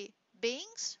multisensory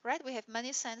beings, right? We have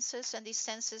many senses, and these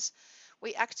senses,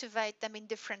 we activate them in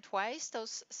different ways,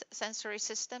 those sensory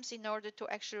systems, in order to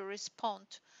actually respond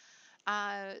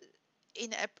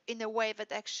in a way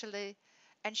that actually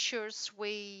ensures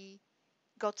we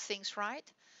got things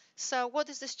right. So what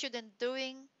is the student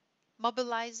doing?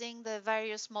 Mobilizing the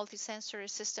various multisensory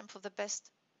system for the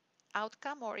best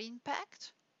outcome or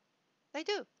impact? They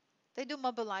do. They do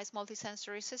mobilize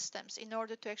multisensory systems in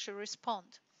order to actually respond.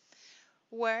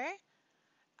 Where?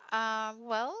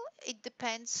 Well, it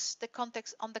depends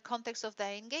on the context of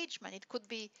their engagement. It could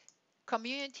be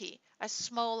community as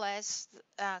small as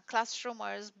a classroom, or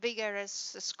as bigger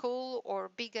as a school, or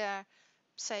bigger,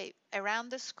 say, around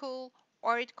the school,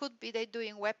 or it could be they're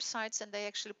doing websites and they're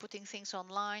actually putting things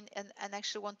online and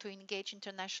actually want to engage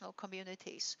international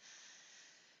communities,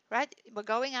 right? We're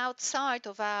going outside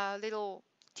of our little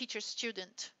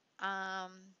teacher-student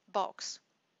box.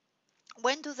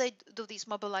 When do they do this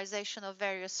mobilization of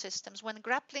various systems? When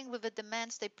grappling with the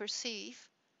demands they perceive,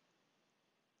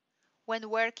 when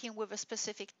working with a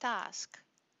specific task,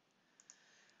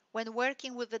 when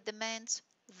working with the demands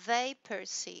they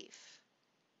perceive.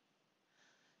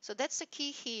 So that's the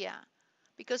key here,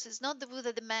 because it's not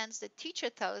the demands the teacher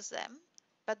tells them,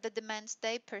 but the demands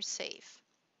they perceive.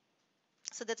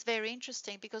 So that's very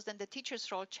interesting, because then the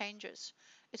teacher's role changes.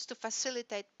 It's to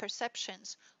facilitate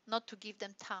perceptions, not to give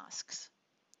them tasks,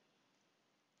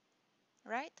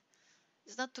 right?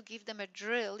 It's not to give them a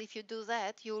drill. If you do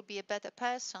that, you will be a better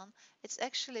person. It's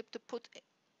actually to put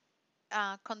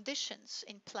conditions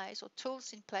in place or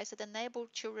tools in place that enable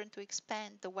children to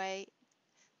expand the way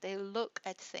they look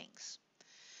at things.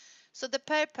 So the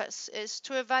purpose is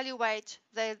to evaluate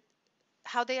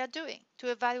how they are doing,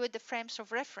 to evaluate the frames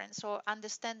of reference or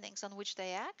understandings on which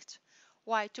they act.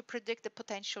 Why? To predict the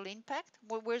potential impact.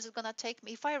 Where is it going to take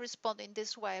me? If I respond in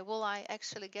this way, will I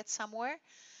actually get somewhere?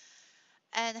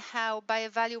 And how, by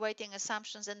evaluating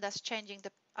assumptions and thus changing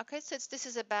the, okay, so this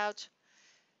is about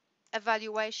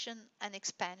evaluation and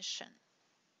expansion.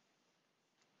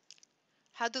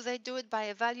 How do they do it? By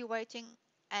evaluating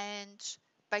and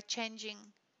by changing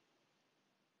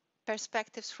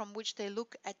perspectives from which they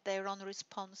look at their own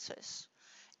responses.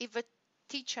 If a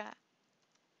teacher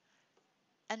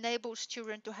enables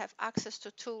children to have access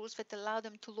to tools that allow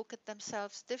them to look at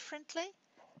themselves differently,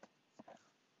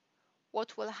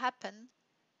 what will happen?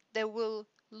 They will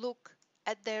look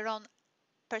at their own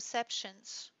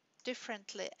perceptions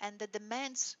differently, and the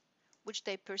demands which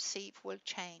they perceive will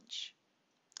change.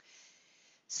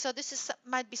 So this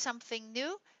might be something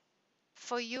new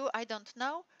for you, I don't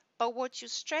know, but what you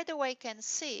straight away can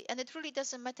see, and it really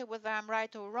doesn't matter whether I'm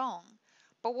right or wrong,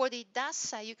 but what it does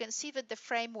say, you can see that the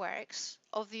frameworks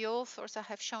of the authors I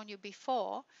have shown you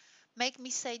before make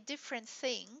me say different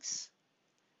things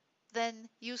than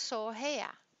you saw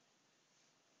here.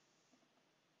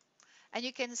 And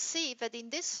you can see that in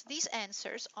these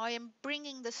answers, I am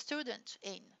bringing the student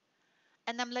in.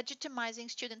 And I'm legitimizing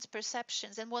students'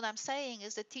 perceptions. And what I'm saying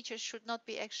is that teachers should not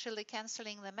be actually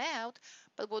canceling them out,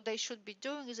 but what they should be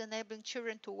doing is enabling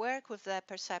children to work with their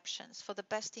perceptions for the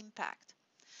best impact.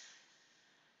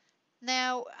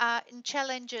 Now, in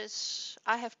challenges,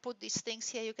 I have put these things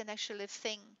here. You can actually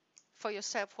think for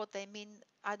yourself what they mean.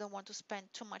 I don't want to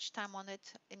spend too much time on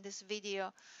it in this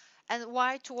video. And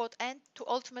why? To what end? To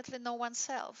ultimately know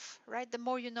oneself, right? The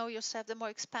more you know yourself, the more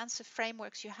expansive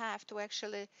frameworks you have to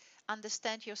actually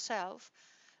understand yourself,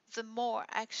 the more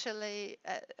actually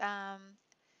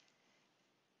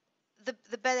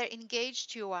the better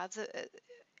engaged you are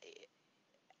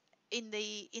in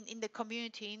the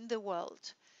community, in the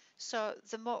world. So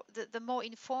the more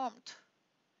informed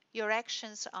your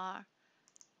actions are,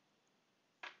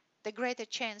 the greater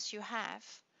chance you have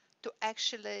to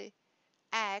actually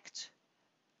act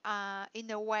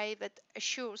in a way that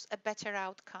assures a better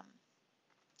outcome,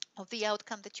 of the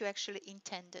outcome that you actually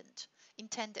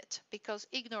intended, because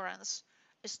ignorance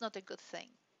is not a good thing.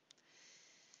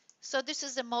 So this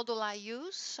is the model I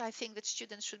use. I think that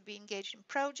students should be engaged in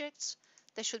projects.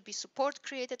 There should be support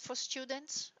created for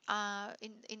students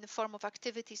in the form of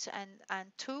activities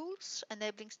and tools,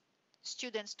 enabling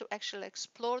students to actually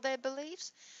explore their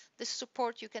beliefs. This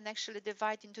support you can actually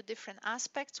divide into different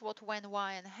aspects: what, when,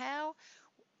 why, and how.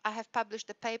 I have published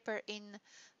a paper in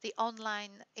the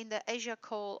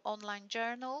AsiaCall online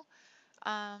journal.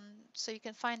 So you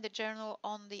can find the journal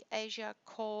on the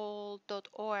asiacall.org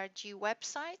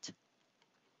website,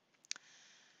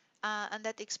 and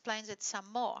that explains it some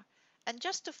more. And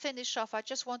just to finish off, I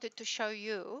just wanted to show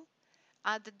you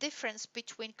the difference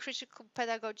between critical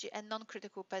pedagogy and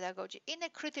non-critical pedagogy. In a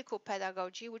critical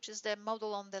pedagogy, which is the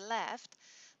model on the left,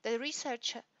 the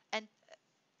researcher and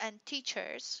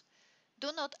teachers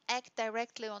do not act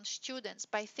directly on students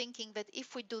by thinking that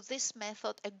if we do this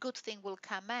method, a good thing will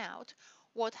come out.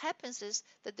 What happens is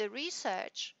that the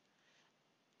research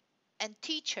and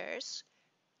teachers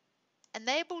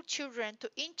enable children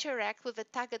to interact with the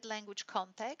target language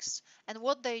context, and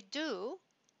what they do,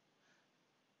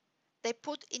 they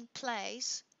put in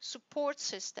place support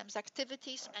systems,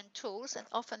 activities, and tools, and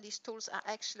often these tools are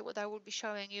actually, what I will be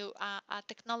showing you, are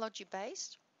technology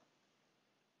based,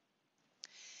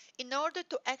 in order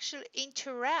to actually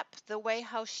interrupt the way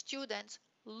how students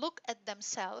look at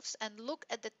themselves and look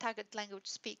at the target language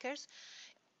speakers,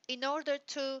 in order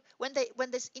to,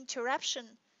 when this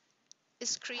interruption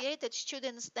is created,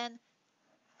 students then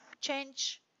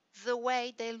change the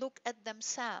way they look at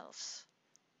themselves.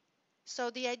 So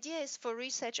the idea is for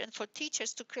research and for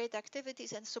teachers to create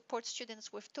activities and support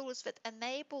students with tools that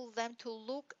enable them to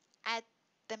look at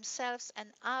themselves and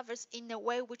others in a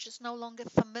way which is no longer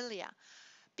familiar.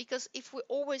 Because if we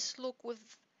always look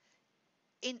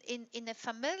in a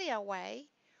familiar way,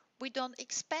 we don't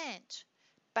expand.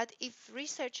 But if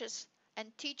researchers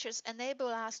and teachers enable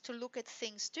us to look at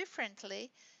things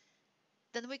differently,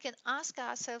 then we can ask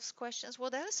ourselves questions: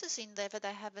 what else is in there that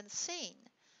I haven't seen?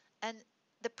 And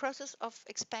the process of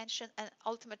expansion and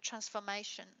ultimate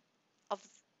transformation of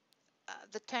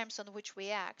the terms on which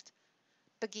we act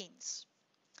begins.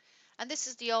 And this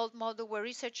is the old model where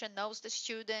researcher knows the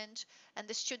student, and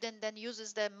the student then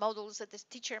uses the models that the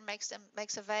teacher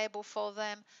makes available for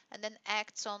them, and then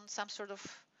acts on some sort of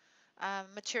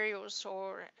materials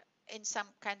or in some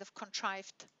kind of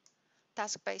contrived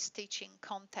task-based teaching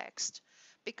context.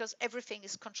 because everything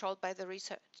is controlled by the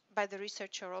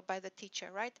researcher or by the teacher,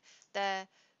 right? The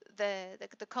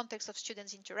the context of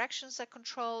students' interactions are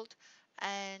controlled,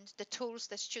 and the tools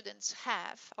that students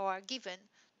have or are given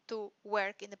to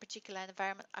work in a particular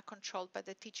environment are controlled by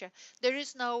the teacher. There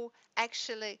is no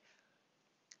actually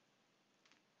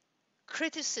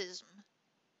criticism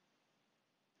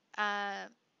uh,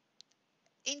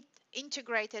 in,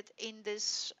 integrated in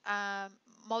this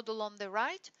model on the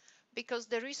right, because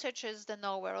the researcher is the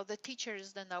knower or the teacher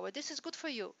is the knower. This is good for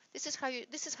you. This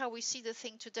is how we see the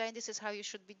thing today, and this is how you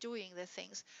should be doing the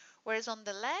things. Whereas on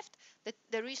the left,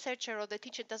 the researcher or the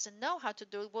teacher doesn't know how to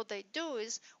do it. What they do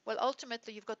is, well,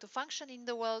 ultimately you've got to function in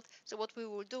the world. So what we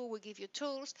will do, we give you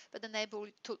tools, but enable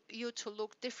you to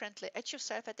look differently at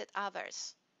yourself and at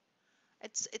others.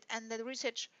 And the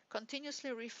research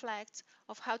continuously reflects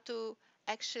of how to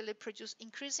actually produce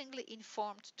increasingly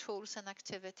informed tools and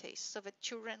activities so that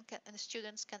children and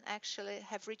students can actually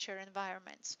have richer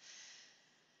environments.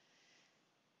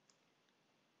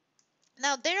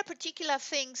 Now, there are particular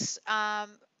things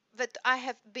that I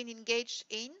have been engaged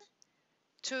in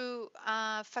to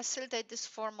facilitate this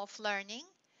form of learning.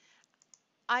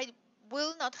 I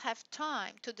will not have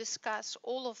time to discuss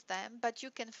all of them, but you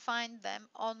can find them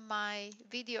on my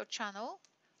video channel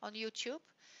on YouTube.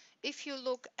 If you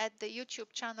look at the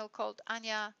YouTube channel called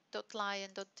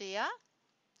ania.lian.dia,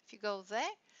 if you go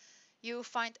there, you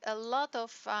find a lot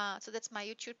of, so that's my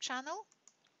YouTube channel.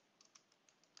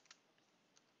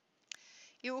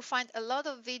 You will find a lot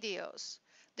of videos.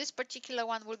 This particular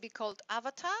one will be called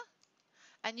Avatar,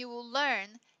 and you will learn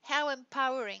how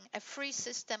empowering a free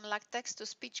system like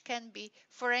text-to-speech can be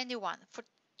for anyone, for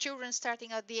children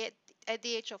starting at the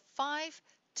age of 5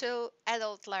 till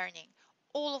adult learning.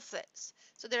 All of this.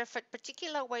 So there are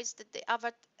particular ways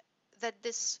that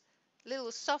this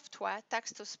little software,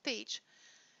 text-to-speech,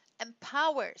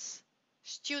 empowers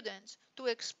students to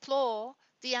explore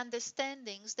the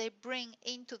understandings they bring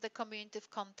into the communicative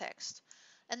context.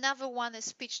 Another one is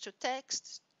speech to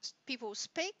text. People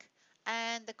speak,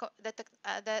 and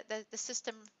the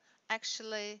system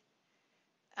actually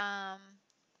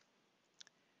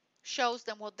shows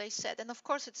them what they said. And of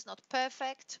course, it's not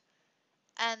perfect,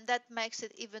 and that makes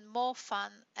it even more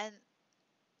fun and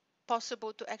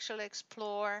possible to actually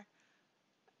explore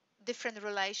different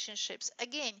relationships.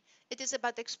 Again, it is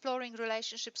about exploring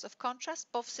relationships of contrast.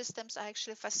 Both systems are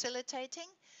actually facilitating,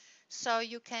 so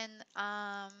you can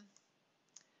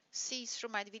see through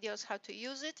my videos how to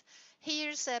use it.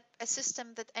 Here's a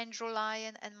system that Andrew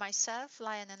Lian and myself,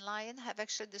 Lian and Lian, have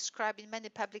actually described in many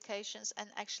publications and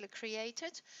actually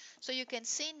created. So you can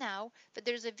see now that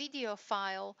there's a video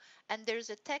file and there's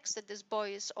a text that this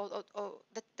boy is, or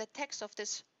the text of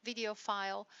this video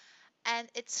file, and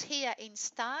it's here in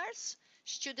stars.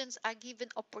 Students are given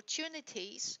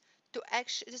opportunities to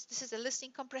actually, this is a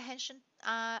listening comprehension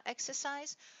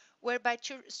exercise, whereby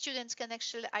students can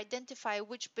actually identify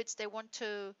which bits they want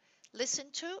to listen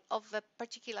to of a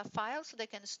particular file, so they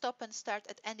can stop and start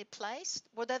at any place,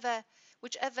 whichever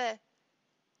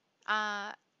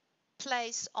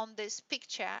place on this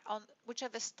picture, on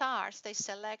whichever stars they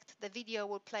select, the video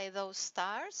will play those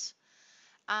stars.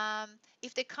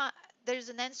 If they can't, there's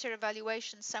an answer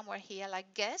evaluation somewhere here,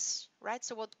 like guess, right?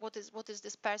 So what is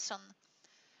this person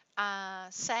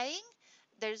saying?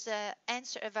 There's an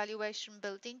answer evaluation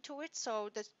built into it, so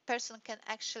the person can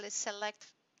actually select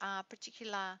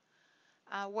particular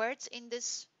words in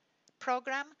this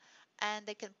program, and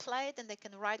they can play it and they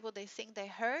can write what they think they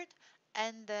heard,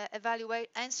 and the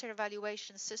answer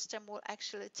evaluation system will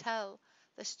actually tell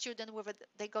the student whether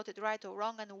they got it right or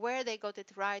wrong, and where they got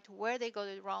it right, where they got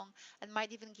it wrong, and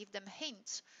might even give them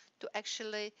hints to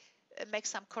actually make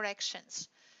some corrections.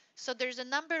 So there's a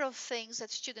number of things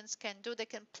that students can do. They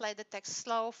can play the text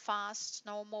slow, fast,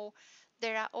 normal.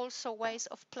 There are also ways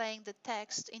of playing the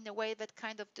text in a way that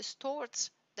kind of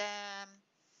distorts the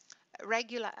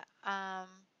regular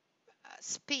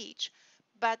speech,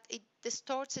 but it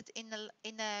distorts it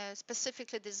in a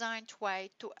specifically designed way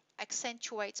to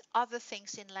accentuate other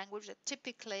things in language that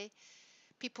typically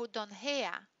people don't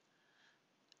hear.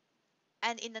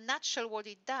 And in a nutshell, what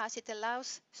it does, it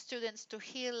allows students to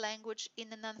hear language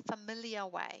in an unfamiliar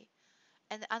way.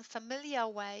 An unfamiliar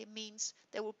way means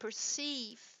they will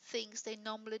perceive things they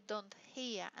normally don't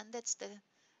hear, and that's the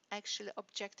actual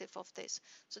objective of this.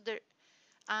 So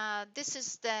this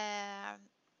is the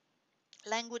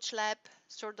language lab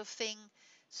sort of thing.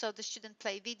 So the student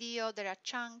play video, there are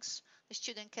chunks, the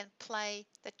student can play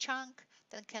the chunk,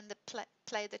 then can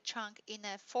play the chunk in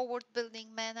a forward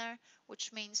building manner,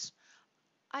 which means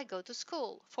I go to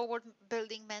school. Forward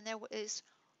building manner is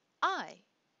I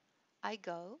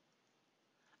go,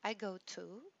 I go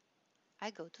to,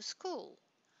 I go to school.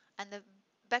 And the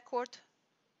backward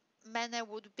manner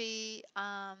would be,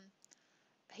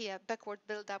 here, backward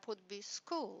build-up would be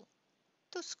school,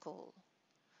 to school,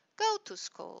 go to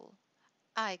school,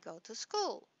 I go to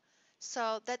school.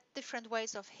 So that different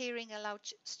ways of hearing allow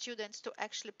students to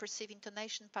actually perceive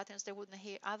intonation patterns they wouldn't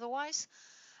hear otherwise,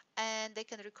 and they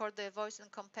can record their voice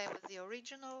and compare with the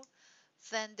original.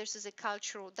 Then this is a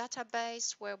cultural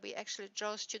database where we actually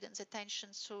draw students' attention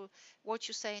to what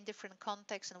you say in different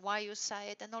contexts and why you say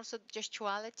it, and also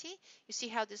gestuality. You see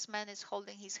how this man is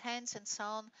holding his hands and so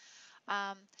on.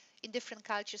 In different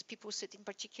cultures, people sit in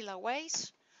particular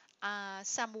ways.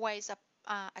 Some ways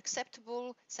are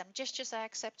acceptable, some gestures are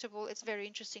acceptable. It's very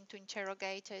interesting to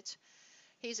interrogate it.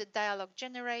 Here's a dialogue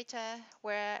generator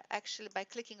where actually by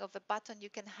clicking of a button you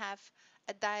can have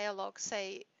a dialogue.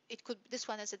 Say it could, this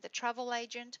one is at the travel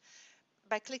agent.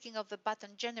 By clicking of the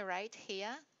button generate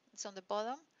here, it's on the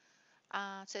bottom.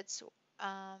 So it's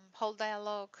whole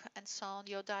dialogue and so on,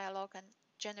 your dialogue and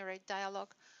generate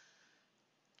dialogue.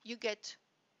 You get,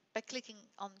 by clicking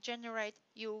on generate,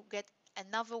 you get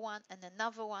another one and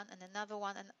another one and another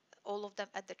one, and all of them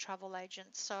at the travel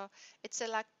agent. So it's a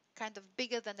like kind of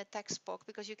bigger than a textbook,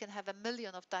 because you can have a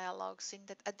million of dialogues in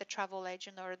at the travel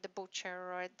agent or at the butcher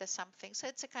or at the something. So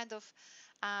it's a kind of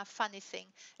funny thing,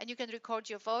 and you can record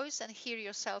your voice and hear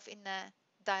yourself in a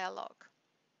dialogue.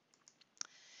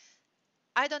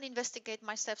 I don't investigate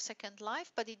myself second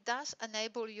life, but it does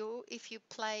enable you, if you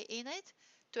play in it,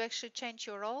 to actually change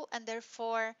your role, and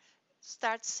therefore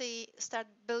start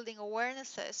building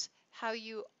awarenesses how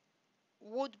you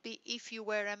would be if you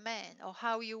were a man, or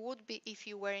how you would be if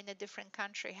you were in a different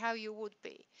country, how you would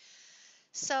be.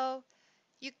 So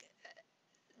you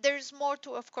there's more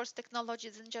to, of course, technology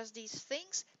than just these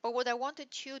things, but what I wanted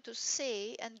you to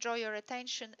see and draw your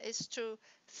attention is to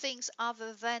things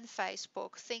other than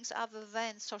Facebook, things other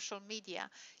than social media.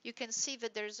 You can see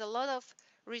that there's a lot of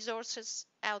resources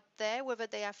out there, whether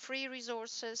they are free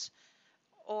resources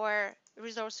or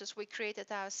resources we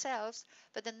created ourselves,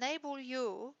 that enable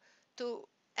you to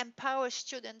empower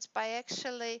students by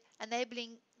actually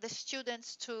enabling the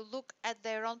students to look at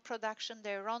their own production,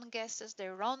 their own guesses,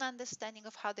 their own understanding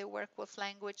of how they work with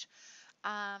language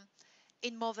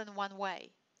in more than one way.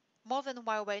 More than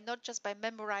one way, not just by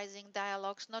memorizing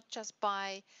dialogues, not just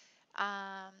by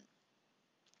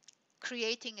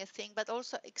creating a thing, but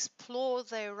also explore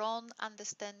their own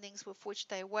understandings with which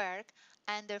they work,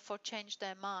 and therefore change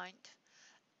their mind,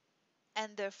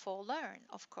 and therefore learn,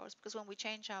 of course, because when we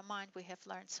change our mind, we have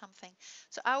learned something.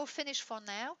 So I will finish for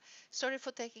now. Sorry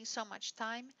for taking so much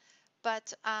time,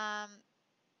 but I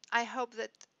hope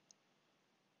that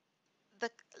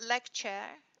the lecture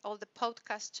or the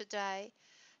podcast today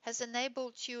has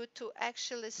enabled you to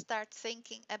actually start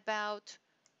thinking about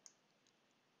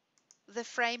the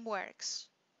frameworks,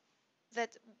 that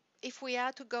if we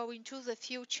are to go into the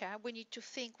future, we need to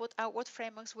think what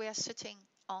frameworks we are sitting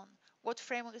on, what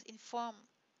frameworks inform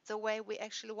the way we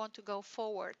actually want to go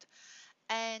forward.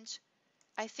 And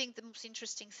I think the most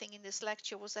interesting thing in this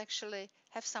lecture was actually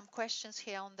have some questions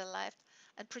here on the left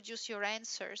and produce your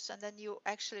answers, and then you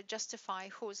actually justify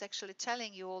who is actually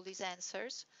telling you all these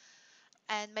answers,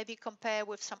 and maybe compare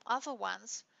with some other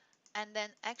ones, and then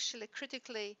actually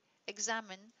critically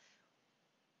examine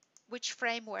which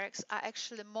frameworks are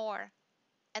actually more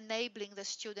enabling the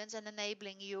students and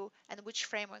enabling you, and which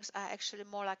frameworks are actually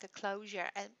more like a closure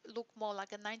and look more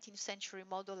like a 19th century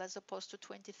model as opposed to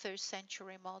 21st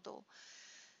century model.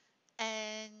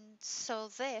 And so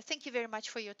there, thank you very much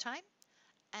for your time,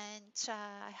 and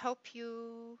I hope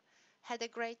you had a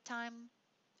great time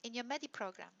in your MEDI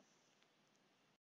program.